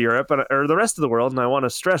rest of Europe, or the rest of the world, and I want to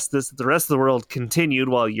stress this, that the rest of the world continued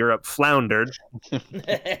while Europe floundered.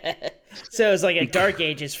 So it was like a dark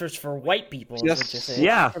ages first for white people.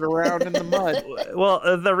 Yeah. Around in the mud.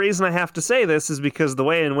 Well, the reason I have to say this is because the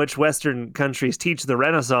way in which Western countries teach the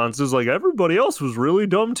Renaissance is like everybody else was really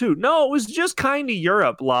dumb too. No, it was just kind of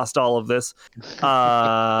Europe lost all of this.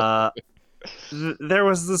 There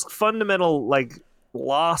was this fundamental like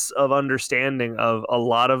loss of understanding of a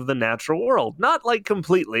lot of the natural world. Not like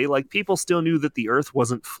completely, like people still knew that the earth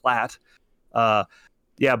wasn't flat.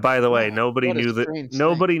 Yeah, by the way, nobody knew that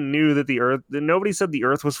nobody said the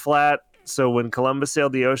earth was flat. So when Columbus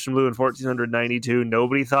sailed the ocean blue in 1492,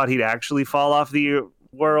 nobody thought he'd actually fall off the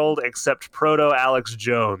world except proto Alex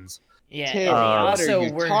Jones. Yeah, what are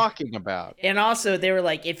you talking about? And also they were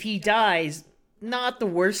like, if he dies, not the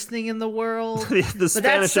worst thing in the world. The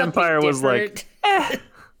Spanish Empire was like,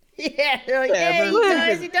 yeah, they're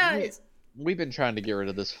like, he dies. We've been trying to get rid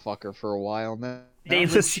of this fucker for a while now.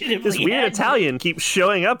 This weird Italian keeps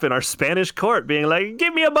showing up in our Spanish court being like,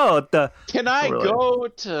 give me a boat. Can I go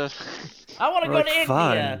to... I want to go to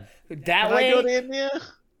India. That way? Can I go to India?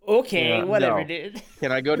 Okay, whatever, dude.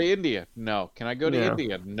 Can I go to India? No. Can I go to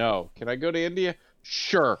India? No. Can I go to India?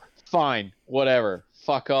 Sure. Fine. Whatever.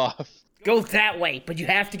 Fuck off. Go that way, but you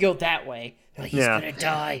have to go that way. He's gonna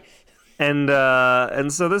die.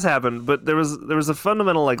 And so this happened, but there was a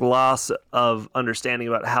fundamental like loss of understanding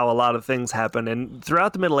about how a lot of things happen. And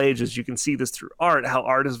throughout the Middle Ages, you can see this through art, how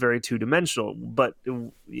art is very two-dimensional. But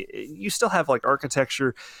you still have like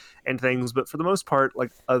architecture and things, but for the most part,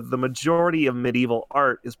 like the majority of medieval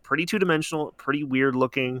art is pretty two-dimensional, pretty weird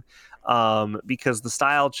looking. Because the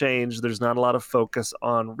style changed, there's not a lot of focus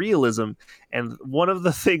on realism, and one of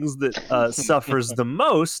the things that suffers the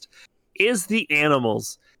most is the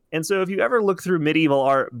animals. And so if you ever look through medieval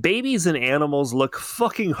art, babies and animals look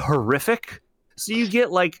fucking horrific. So you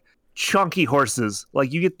get like chunky horses,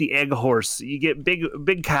 like you get the egg horse, you get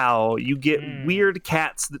big cow, you get weird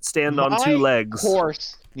cats that stand on two legs.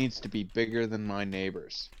 Horse needs to be bigger than my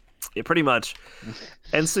neighbor's. Yeah, pretty much.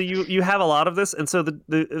 And so you have a lot of this, and so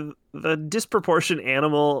the disproportionate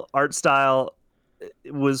animal art style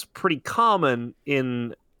was pretty common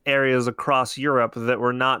in areas across Europe that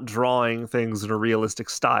were not drawing things in a realistic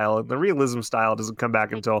style. And the realism style doesn't come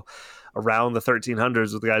back until around the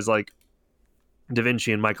 1300s with guys like Da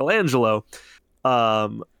Vinci and Michelangelo.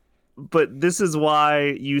 But this is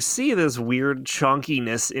why you see this weird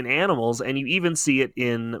chunkiness in animals, and you even see it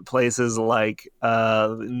in places like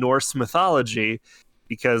Norse mythology,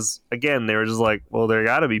 because again, they were just like, well, they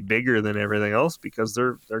got to be bigger than everything else because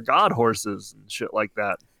they're god horses and shit like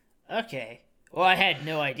that. Okay, well, I had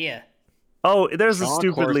no idea. Oh, there's a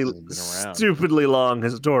stupidly long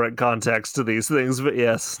historic context to these things, but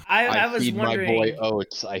yes. I was feed wondering, my boy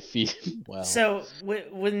oats. I feed him well. So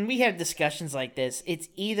when we have discussions like this, it's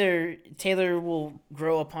either Taylor will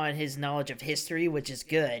grow upon his knowledge of history, which is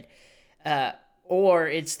good, or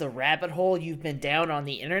it's the rabbit hole you've been down on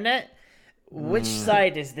the internet. Which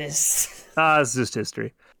side is this? It's just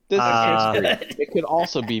history. This is history. It could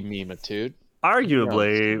also be memitude.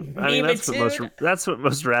 Arguably, I mean that's what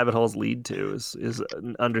most rabbit holes lead to is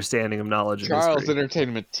an understanding of knowledge. Charles history.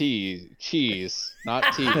 Entertainment cheese, not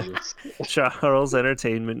teas. Charles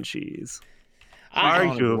Entertainment cheese.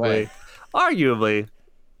 Arguably,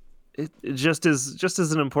 it just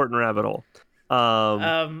is an important rabbit hole.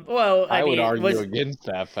 Well, I would argue against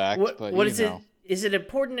that fact. What is it? Is it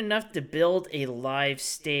important enough to build a live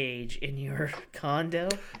stage in your condo?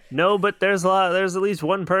 No, but there's at least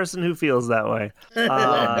one person who feels that way.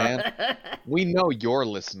 Man, we know you're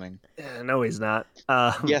listening. No, he's not.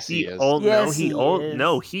 Yes, he is.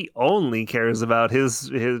 He only cares about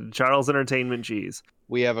his Charles Entertainment cheese.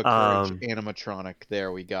 We have a Courage animatronic.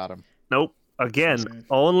 There, we got him. Nope. Again,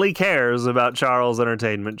 only cares about Charles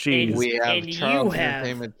Entertainment cheese. We have Charles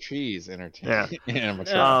Entertainment cheese entertainment.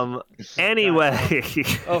 Yeah. Anyway.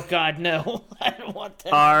 Oh God, no! I don't want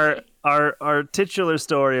that. Our titular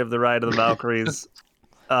story of the Ride of the Valkyries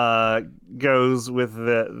goes with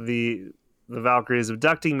the Valkyries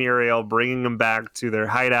abducting Muriel, bringing them back to their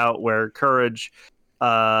hideout, where Courage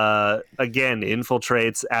again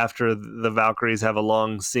infiltrates after the Valkyries have a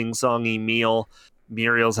long sing-songy meal.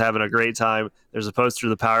 Muriel's having a great time. There's a poster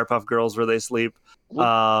of the Powerpuff Girls where they sleep.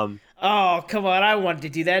 Oh Oh, come on! I wanted to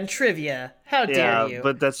do that in trivia. How dare you?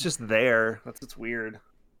 but that's just there. That's what's weird.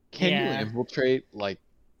 Can you Yeah. infiltrate like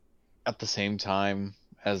at the same time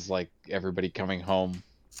as like everybody coming home?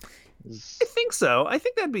 I think so. I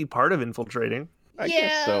think that'd be part of infiltrating. I Yeah,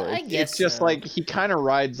 guess so. I guess It's just so. like he kind of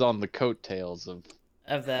rides on the coattails of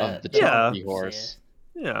the Yeah. donkey horse.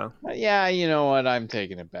 Yeah. Yeah, you know what? I'm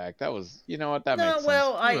taking it back. That was, you know what? That No, makes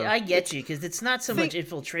well, sense. I get you because it's not so much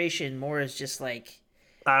infiltration, more as just like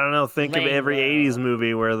I don't know. Think of laying every low. 80s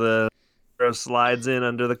movie where the hero slides in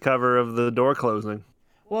under the cover of the door closing.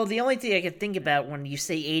 Well, the only thing I can think about when you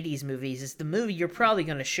say 80s movies is the movie you're probably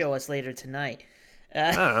going to show us later tonight.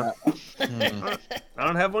 I don't know. I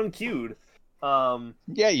don't have one queued.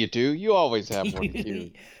 Yeah, you do. You always have one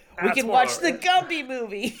queued. We can watch the Gumby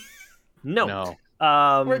movie No.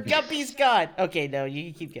 where Gumby's gone. Okay, no, you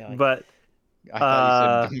can keep going. But I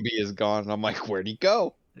thought you said Gumby is gone. I'm like, where'd he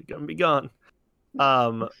go? it's gonna be gone.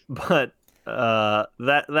 But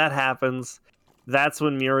that happens. That's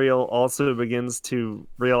when Muriel also begins to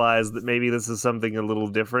realize that maybe this is something a little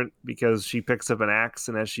different because she picks up an axe,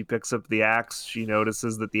 and as she picks up the axe, she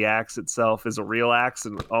notices that the axe itself is a real axe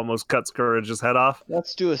and almost cuts Courage's head off.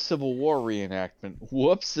 Let's do a Civil War reenactment.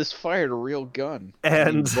 Whoops! This fired a real gun.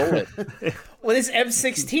 And bullet. Well, this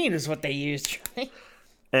M16 is what they used, right?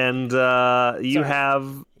 And you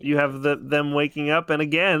have them waking up and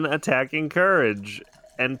again attacking Courage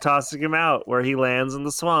and tossing him out, where he lands in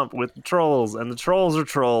the swamp with the trolls, and the trolls are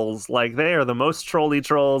trolls. Like, they are the most trolly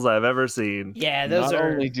trolls I've ever seen. Yeah, those Not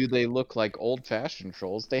are. only do they look like old-fashioned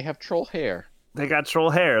trolls, they have troll hair. They got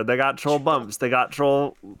troll hair. They got troll bumps. They got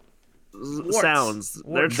troll sounds.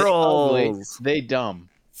 They're trolls. They dumb.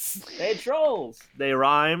 They trolls. They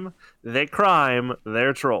rhyme. They crime.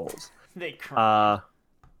 They're trolls. They cry.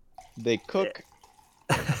 They cook.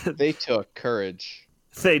 They took courage.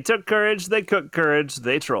 They took Courage. They cook Courage.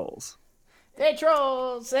 They trolls. They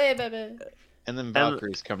trolls. Hey, baby. And then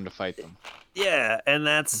Valkyries come to fight them. Yeah, and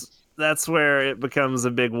that's where it becomes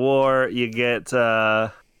a big war. You get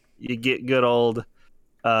good old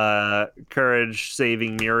Courage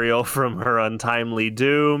saving Muriel from her untimely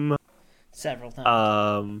doom Several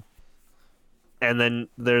times. And then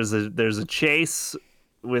there's a chase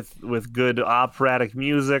with good operatic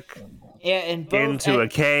music Yeah, and both, into a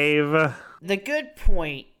cave. The good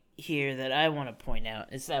point here that I want to point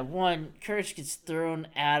out is that one, Courage gets thrown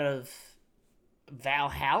out of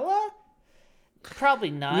Valhalla? Probably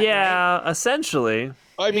not. Yeah, right? essentially.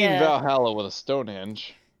 I mean Yeah. Valhalla with a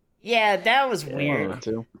Stonehenge. Yeah, that was One weird. or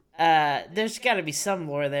two. There's got to be some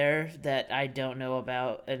lore there that I don't know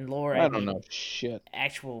about, and lore I I don't mean know shit.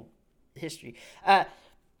 actual history.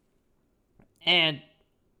 And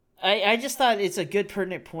I just thought it's a good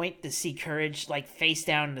pertinent point to see Courage like face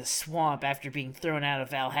down in the swamp after being thrown out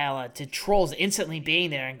of Valhalla to trolls instantly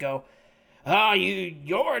being there and go, "Ah,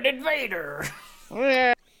 you're an invader."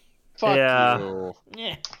 Yeah. Fuck Yeah. you.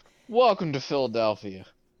 Yeah. Welcome to Philadelphia.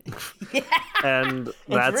 And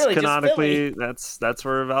that's really just canonically that's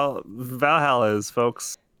where Valhalla is,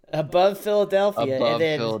 folks. Above Philadelphia, Above and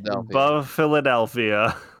then Philadelphia. Above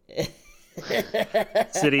Philadelphia.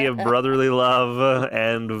 City of brotherly love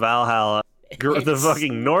and Valhalla. The It's-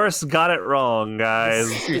 fucking Norse got it wrong, guys.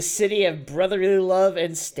 the city of brotherly love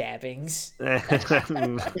and stabbings.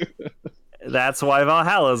 That's why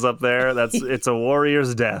Valhalla's up there. It's a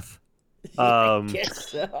warrior's death. Guess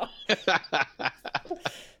so.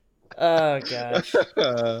 Oh gosh.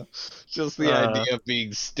 Just the idea of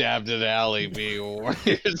being stabbed in an alley being a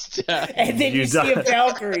warrior's death. And then you You see a die.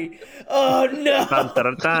 Valkyrie. Oh no.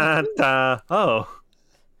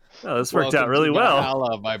 Oh, this worked out Welcome really to well.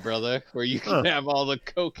 Valhalla, my brother, where you can have all the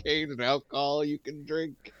cocaine and alcohol you can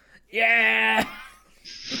drink. Yeah.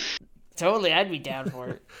 Totally, I'd be down for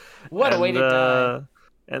it. What a way to die.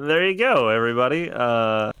 And there you go, everybody.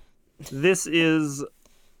 This is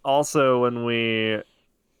also when we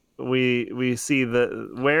see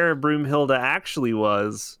where Broomhilda actually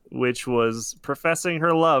was, which was professing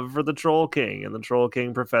her love for the Troll King, and the Troll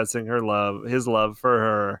King professing his love for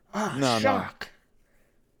her. Oh, No, no. shock.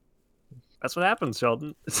 That's what happens,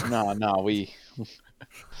 Sheldon. No, we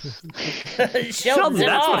Sheldon,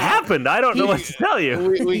 that's what happened. I don't know what to tell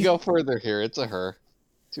you. we go further here. It's a her.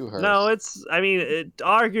 Two hers. No,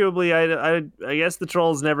 arguably, I guess the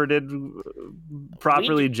trolls never did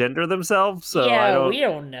properly gender themselves, so yeah, I don't. we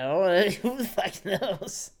don't know. Who the fuck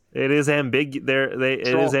knows? It is ambiguous. It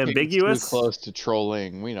Troll is King's ambiguous. Too close to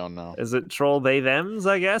trolling. We don't know. Is it troll they thems?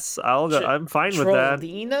 I guess I'm fine with that.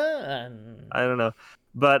 Trollina? I don't know,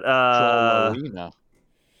 but Trollina.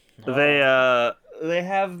 they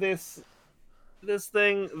have this this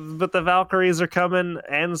thing, but the Valkyries are coming,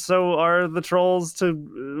 and so are the trolls to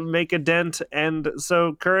make a dent. And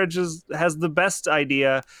so Courage has the best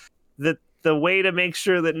idea that the way to make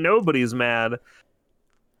sure that nobody's mad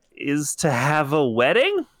is to have a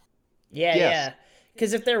wedding. Yeah, Yes. yeah.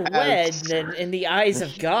 Because if they're wed, then in the eyes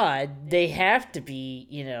of God, they have to be,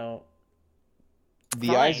 The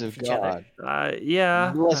fine eyes of for each other. God.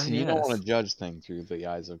 Yeah. Listen, I you don't guess. want to judge things through the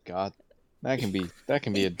eyes of God. That can be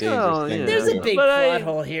a dangerous thing. yeah. There's a big But plot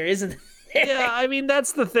hole here, isn't there? Yeah, I mean,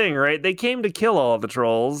 that's the thing, right? They came to kill all the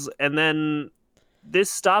trolls, and then this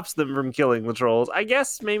stops them from killing the trolls. I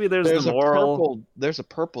guess maybe there's the moral. There's a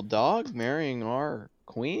purple dog marrying our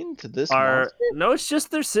queen to this monster? No, it's just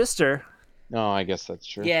their sister. No, I guess that's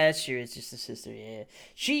true. Yeah, that's true. It's just a sister. Yeah,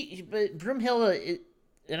 but Broomhilda,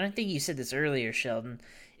 and I think you said this earlier, Sheldon.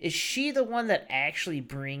 Is she the one that actually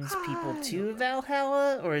brings people to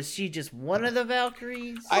Valhalla, or is she just one of the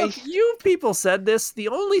Valkyries? Look, you people said this. The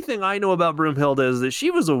only thing I know about Broomhilda is that she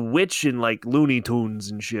was a witch in like Looney Tunes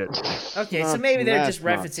and shit. Okay, so maybe they're just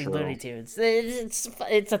That's not referencing true. Looney Tunes.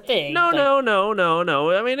 It's a thing. No.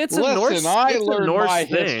 I mean, it's a Norse. I it's learned a Norse my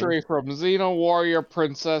thing. history from Xena Warrior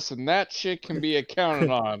Princess, and that shit can be accounted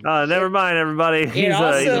on. Never mind, everybody. He's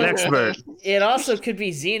an expert. It also could be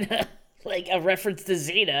Xena, like a reference to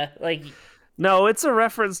Xena, like. No, it's a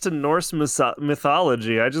reference to Norse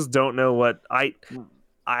mythology. I just don't know what I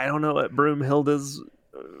don't know what Broomhilda's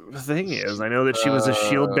thing is. I know that she was a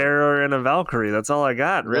shield bearer and a Valkyrie. That's all I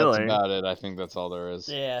got, really. That's about it. I think that's all there is.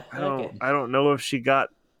 Yeah. I don't know if she got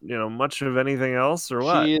much of anything else or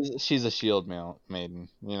what. She's a shield maiden.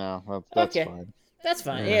 That's Okay. fine. That's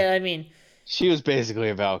fine. Yeah, I mean. She was basically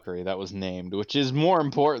a Valkyrie that was named, which is more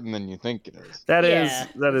important than you think it is. That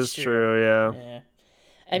is true. Yeah.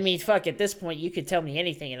 I mean, fuck. At this point, you could tell me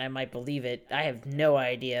anything, and I might believe it. I have no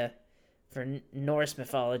idea for Norse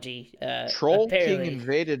mythology. Troll apparently, King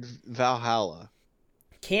invaded Valhalla.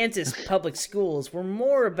 Kansas public schools were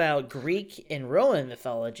more about Greek and Roman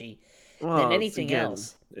mythology than anything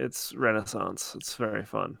else. It's Renaissance. It's very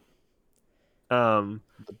fun. The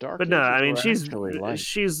Dark But no, Ages I mean were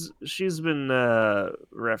she's been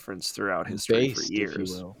referenced throughout history based, for years. if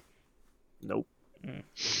you will. Nope.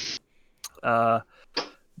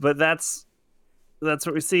 But that's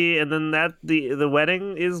what we see, and then the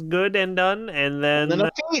wedding is good and done, and then a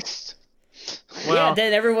feast. Yeah,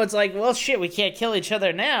 then everyone's like, "Well, shit, we can't kill each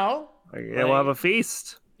other now." We'll have a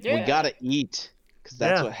feast. Yeah. We gotta eat, because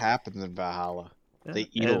that's what happens in Valhalla. Yeah. They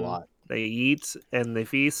eat a lot. They eat and they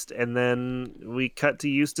feast, and then we cut to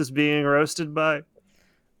Eustace being roasted by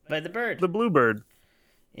the bird, the bluebird,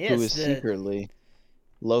 yes, who is secretly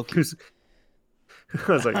Loki.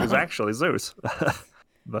 I was like, who's actually Zeus.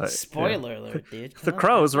 But spoiler alert, dude. The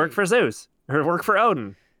crows work for Zeus or work for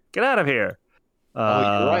Odin. Get out of here. You're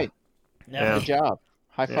right. No. Good job.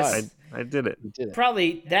 High five. I did it. You did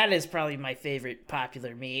it. That is probably my favorite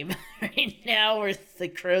popular meme right now, where the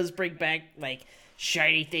crows bring back like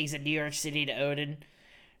shiny things in New York City to Odin.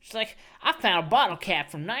 It's like, I found a bottle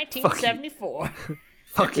cap from 1974.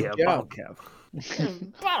 Fuck yeah, bottle cap.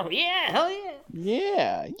 Bottle, yeah, hell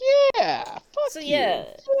yeah. Yeah. Fuck So you.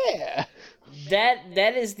 Yeah.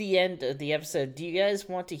 That is the end of the episode. Do you guys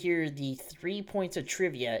want to hear the 3 points of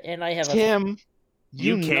trivia? And I have Tim,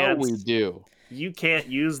 you know can't. we do. You can't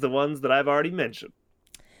use the ones that I've already mentioned.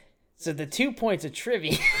 So the 2 points of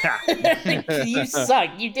trivia. You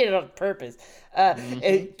suck. You did it on purpose.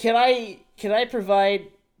 Can I provide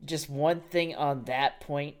just one thing on that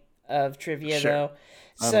point of trivia though?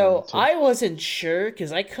 So I wasn't sure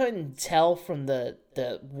because I couldn't tell from the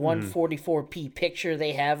 144p picture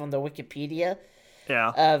they have on the Wikipedia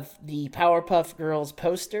of the Powerpuff Girls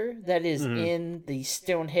poster that is in the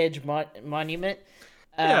Stonehenge monument.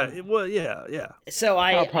 Yeah. So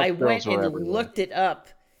I went and everywhere. looked it up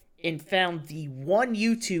and found the one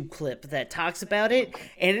YouTube clip that talks about it,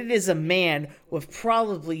 and it is a man with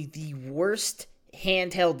probably the worst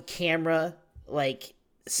handheld camera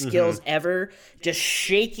skills ever, just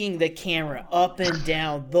shaking the camera up and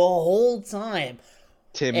down the whole time.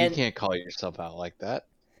 Tim, you can't call yourself out like that.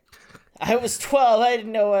 I was 12. I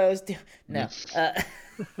didn't know what I was doing. No.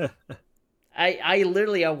 I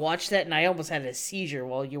literally watched that and I almost had a seizure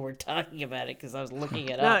while you were talking about it because I was looking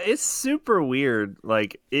it up. It's super weird.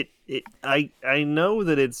 Like I know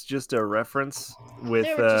that it's just a reference with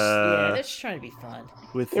they're just trying to be fun.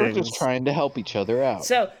 They're just trying to help each other out.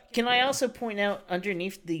 So, can I also point out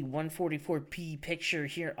underneath the 144p picture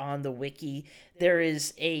here on the wiki, there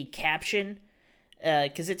is a caption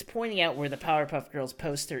because it's pointing out where the Powerpuff Girls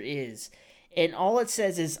poster is. And all it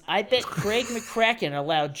says is, I bet Craig McCracken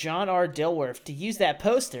allowed John R. Dilworth to use that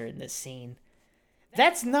poster in this scene.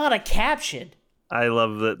 That's not a caption. I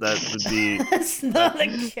love that. That would be. That's not a.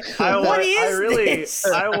 This?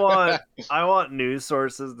 I want news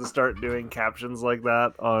sources to start doing captions like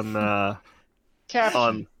that on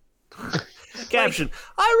Caption. caption.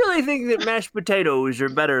 I really think that mashed potatoes are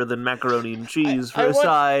better than macaroni and cheese for a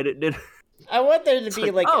side at dinner. I want there to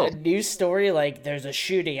be like, a news story, like there's a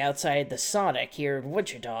shooting outside the Sonic here in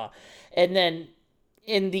Wichita, and then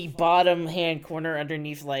in the bottom hand corner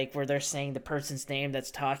underneath, like where they're saying the person's name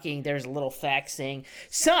that's talking, there's a little fact saying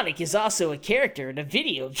Sonic is also a character in a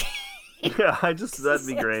video game. Yeah, that'd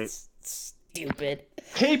be great. Stupid.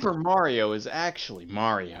 Paper Mario is actually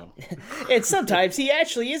Mario. And sometimes he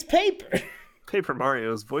actually is Paper. Paper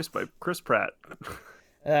Mario is voiced by Chris Pratt.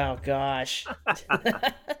 Oh gosh.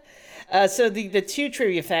 So the two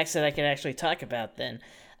trivia facts that I can actually talk about then.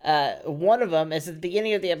 One of them is at the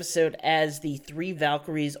beginning of the episode, as the three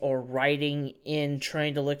Valkyries are riding in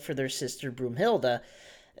trying to look for their sister Broomhilda,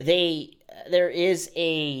 there is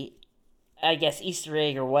a, I guess, Easter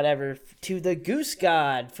egg or whatever to the Goose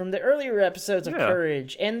God from the earlier episodes of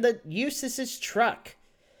Courage, and the Eustace's truck.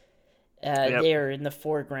 There in the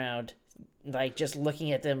foreground, like just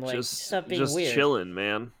looking at them like something just weird. Chilling,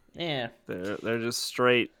 man. Yeah, they're just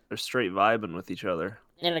straight vibing with each other.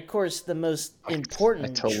 And of course, the most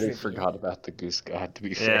important. I totally trivia. forgot about the Goose God. To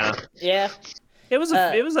be fair, Yeah. It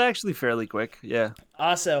was actually fairly quick. Yeah.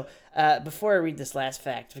 Also, before I read this last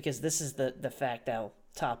fact, because this is the fact that'll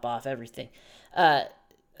top off everything.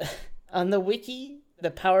 On the wiki,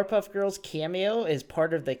 the Powerpuff Girls cameo is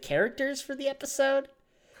part of the characters for the episode.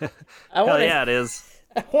 It is.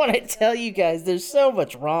 I want to tell you guys, there's so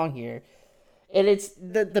much wrong here. And it's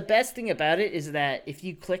the best thing about it is that if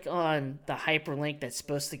you click on the hyperlink that's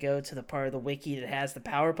supposed to go to the part of the wiki that has the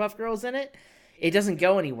Powerpuff Girls in it, it doesn't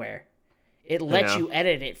go anywhere. It lets you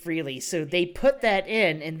edit it freely. So they put that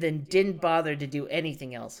in and then didn't bother to do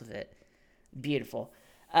anything else with it. Beautiful.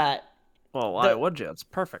 Well, why would you? It's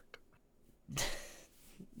perfect.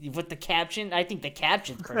 With the caption, I think the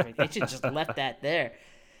caption's perfect. They should just left that there.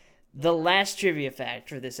 The last trivia fact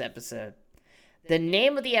for this episode. The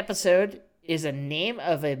name of the episode is a name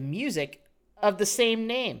of a music of the same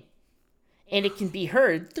name, and it can be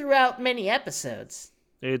heard throughout many episodes.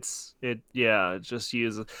 It just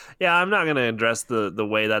uses. Yeah, I'm not gonna address the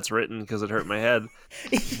way that's written because it hurt my head.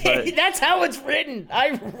 But... That's how it's written. I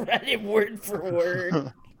read it word for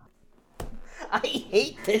word. I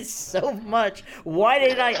hate this so much. Why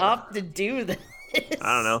did I opt to do this?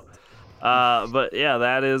 I don't know. But yeah,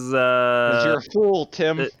 that is. 'Cause you're a fool,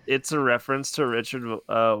 Tim. It's a reference to Richard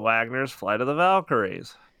Wagner's Flight of the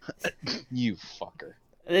Valkyries. You fucker.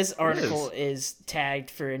 This article is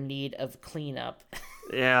tagged for a need of cleanup.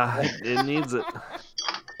 Yeah, it needs it.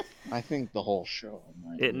 I think the whole show.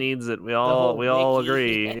 It needs it. We all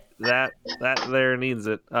agree that there needs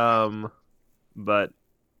it. But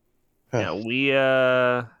yeah,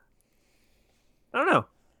 I don't know.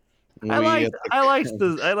 I liked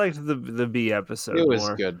the B episode. It was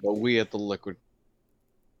more. good, but we at the Liquid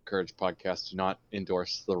Courage podcast do not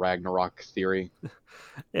endorse the Ragnarok theory.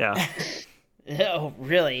 Yeah. Oh,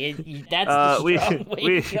 really? That's the strong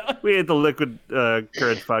way to go. We at the Liquid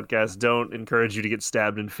Courage podcast don't encourage you to get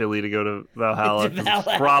stabbed in Philly to go to Valhalla.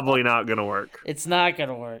 It's probably not going to work. It's not going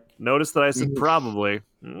to work. Notice that I said probably.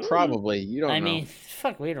 Probably. You don't know. I mean,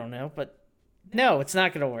 fuck, we don't know, but no, it's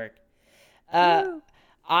not going to work.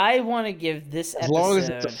 I want to give this episode... As long as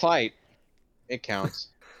it's a fight, it counts.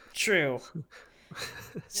 True.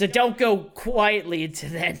 So don't go quietly into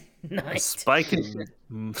that night. A spike in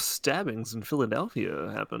stabbings in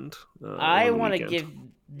Philadelphia happened. I want to give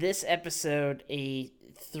this episode a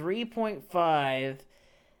 3.5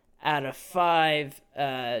 out of 5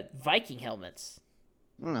 Viking helmets.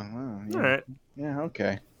 Oh, wow, yeah. All right. Yeah,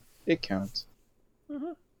 okay. It counts.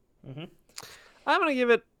 Mm-hmm. I'm going to give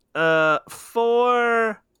it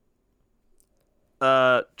 4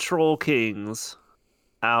 Troll Kings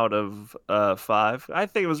out of 5. I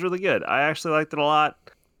think it was really good. I actually liked it a lot.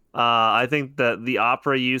 I think that the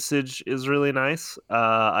opera usage is really nice.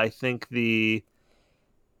 I think the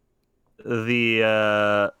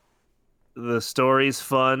story's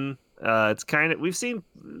fun. It's kind of, we've seen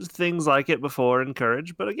things like it before in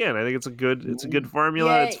Courage, but again, I think it's a good formula.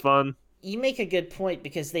 Yeah, it's fun. You make a good point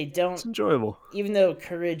because they don't. It's enjoyable. Even though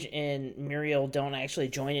Courage and Muriel don't actually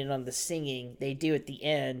join in on the singing, they do at the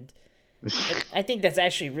end. I think that's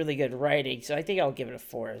actually really good writing, so I think I'll give it a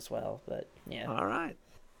 4 as well. But yeah. All right.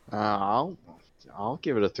 I'll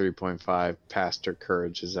give it a 3.5. Pastor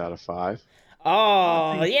Courage's out of 5.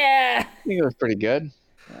 Oh yeah. I think it was pretty good.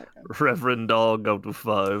 Reverend Dog out of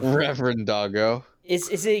 5. Reverend Doggo.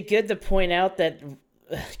 Is it good to point out that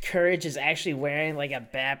Courage is actually wearing like a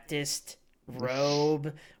Baptist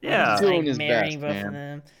robe. Yeah. He's Doing like his marrying best, both man. of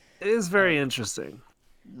them. It is very interesting.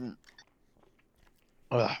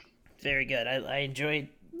 Ugh. Very good. I enjoyed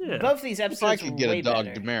Yeah. both of these If episodes. I could get were way a dog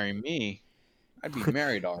better. to marry me, I'd be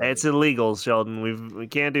married already. It's illegal, Sheldon. We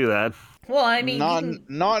can't do that. Well, I mean, not, you can,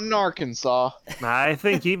 not in Arkansas. I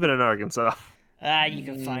think even in Arkansas. you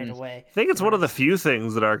can find a way. I think it's one of the few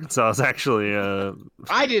things that Arkansas is actually.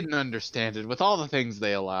 I didn't understand it with all the things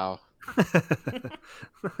they allow.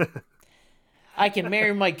 I can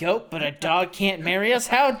marry my goat, but a dog can't marry us.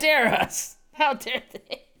 How dare us? How dare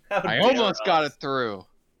they? I almost got it through.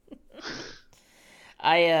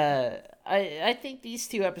 I think these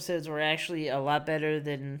two episodes were actually a lot better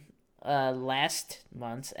than last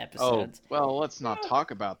month's Oh, episodes. well, let's not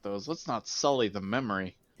talk about those. Let's not sully the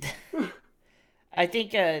memory. I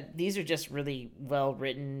think these are just really well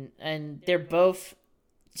written, and they're both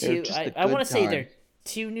They're two. just a I want good to say time. they're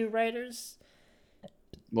two new writers.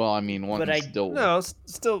 Well, I mean, one's But I- Dilworth. No,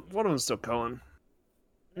 still one of them's still Cohen.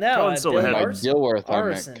 No, Cohen's still Bill ahead. By Larson. Dilworth, I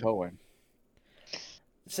Arison. meant Cohen.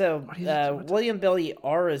 So, What are you talking about? William Billy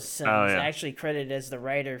Arison Oh, is yeah. actually credited as the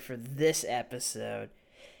writer for this episode,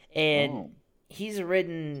 and Oh. he's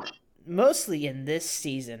written mostly in this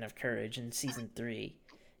season of Courage, in season 3,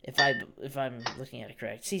 if I'm looking at it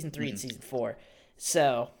correct, season 3 and season 4.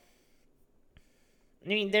 So, I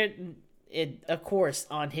mean, of course,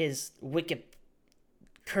 on his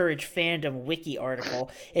Courage fandom wiki article,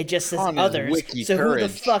 it just says On his others. wiki So who the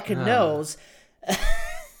Courage. fuck knows?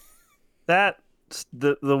 That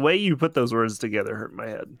the way you put those words together hurt my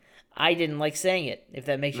head. I didn't like saying it. If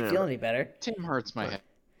that makes you Yeah. feel any better. Tim hurts my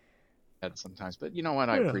head sometimes, but you know what?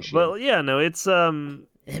 I Yeah. appreciate Well, it. yeah, no, it's Imagine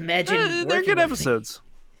they're working good with me. episodes.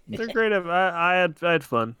 They're great. I had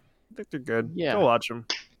fun. I think they're good. Yeah. Go watch them.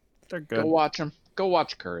 They're good. Go watch them. Go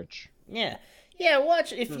watch Courage. Yeah,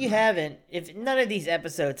 watch if you haven't. If none of these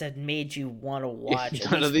episodes have made you want to watch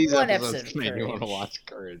at None least of these one episodes episode of made you want to Courage. watch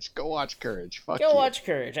Courage. Go watch Courage. Fuck Go you. watch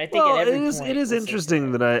Courage. I think Well, at every it is point it is we'll say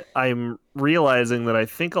interesting so. that I'm realizing that I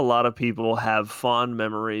think a lot of people have fond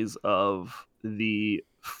memories of the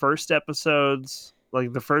first episodes,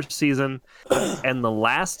 like the first season and the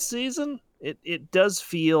last season. It does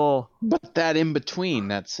feel But that in between,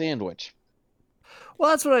 that sandwich. well.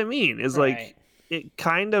 That's what I mean. Is Right. like it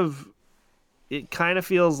kind of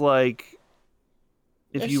feels like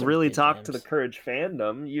if There's you some really good talk to the gems. Courage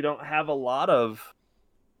fandom, you don't have a lot of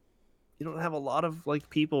like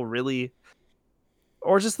people really,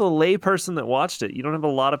 or just the layperson that watched it. You don't have a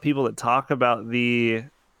lot of people that talk about the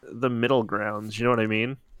middle grounds. You know what I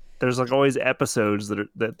mean? There's like always episodes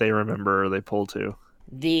that they remember or they pull to.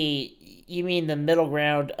 You mean the middle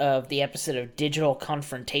ground of the episode of Digital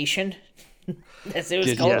Confrontation? As it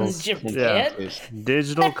was called in Yes. Japan? Yeah.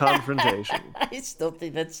 Digital confrontation. I still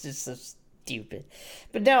think that's just so stupid.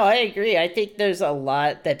 But no, I agree. I think there's a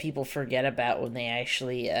lot that people forget about when they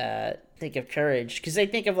actually think of Courage. Because they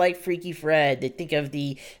think of, like, Freaky Fred. They think of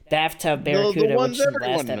the bathtub barracuda, ones which is the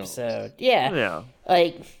everyone last knows. episode. Yeah. Yeah.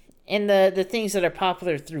 Like, and the things that are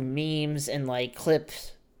popular through memes and, like,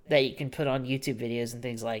 clips that you can put on YouTube videos and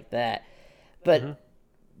things like that. But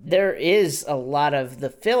there is a lot of the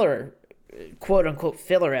filler, quote-unquote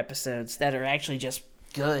filler episodes that are actually just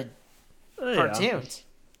good Oh, yeah. cartoons.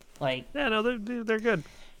 Like, Yeah, no, they're good.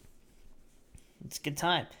 it's a good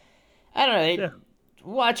time. I don't know. Yeah.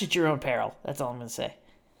 Watch at your own peril. That's all I'm going to say.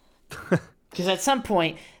 Because at some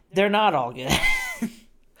point, they're not all good.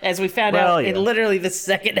 As we found Well, out yeah. in literally the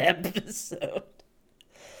second episode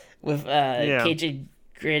with KJ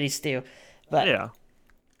Granny Stew. But Yeah.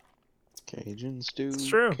 Cajun stew. It's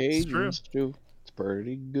true. It's Cajun true. stew. It's a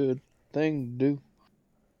pretty good thing to do.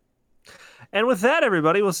 And with that,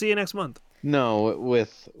 everybody, we'll see you next month. No,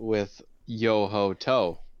 with Yo Ho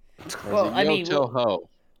To. Well, I mean, Yo Ho.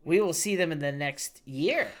 we will see them in the next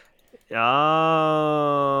year. That's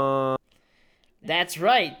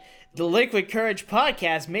right. The Liquid Courage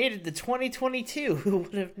podcast made it to 2022. Who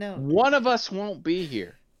would have known? One of us won't be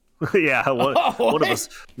here. Yeah, one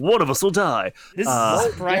of us will die. This is a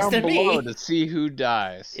surprise Down to below me. to see who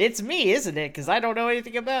dies. It's me, isn't it? Because I don't know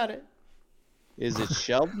anything about it. Is it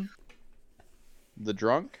Sheldon, the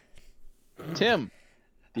drunk, Tim,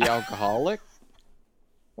 the alcoholic,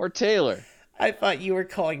 or Taylor? I thought you were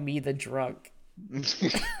calling me the drunk.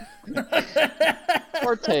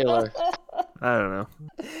 Or Taylor? I don't know.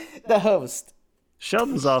 The host.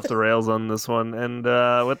 Sheldon's off the rails on this one. And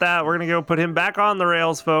with that, we're going to go put him back on the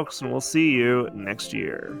rails, folks, and we'll see you next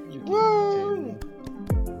year. Woo!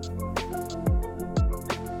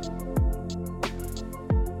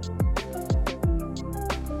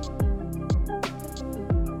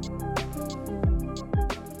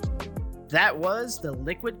 That was the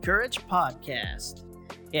Liquid Courage Podcast,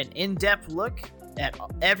 an in-depth look at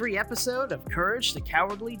every episode of Courage the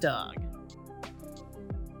Cowardly Dog.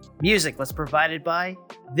 Music was provided by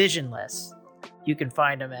Visionless. You can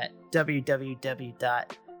find them at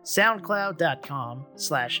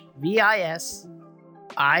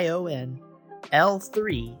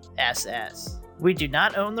www.soundcloud.com/VISIONL3SS. We do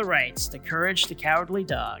not own the rights to Courage the Cowardly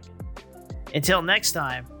Dog. Until next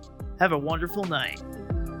time, have a wonderful night.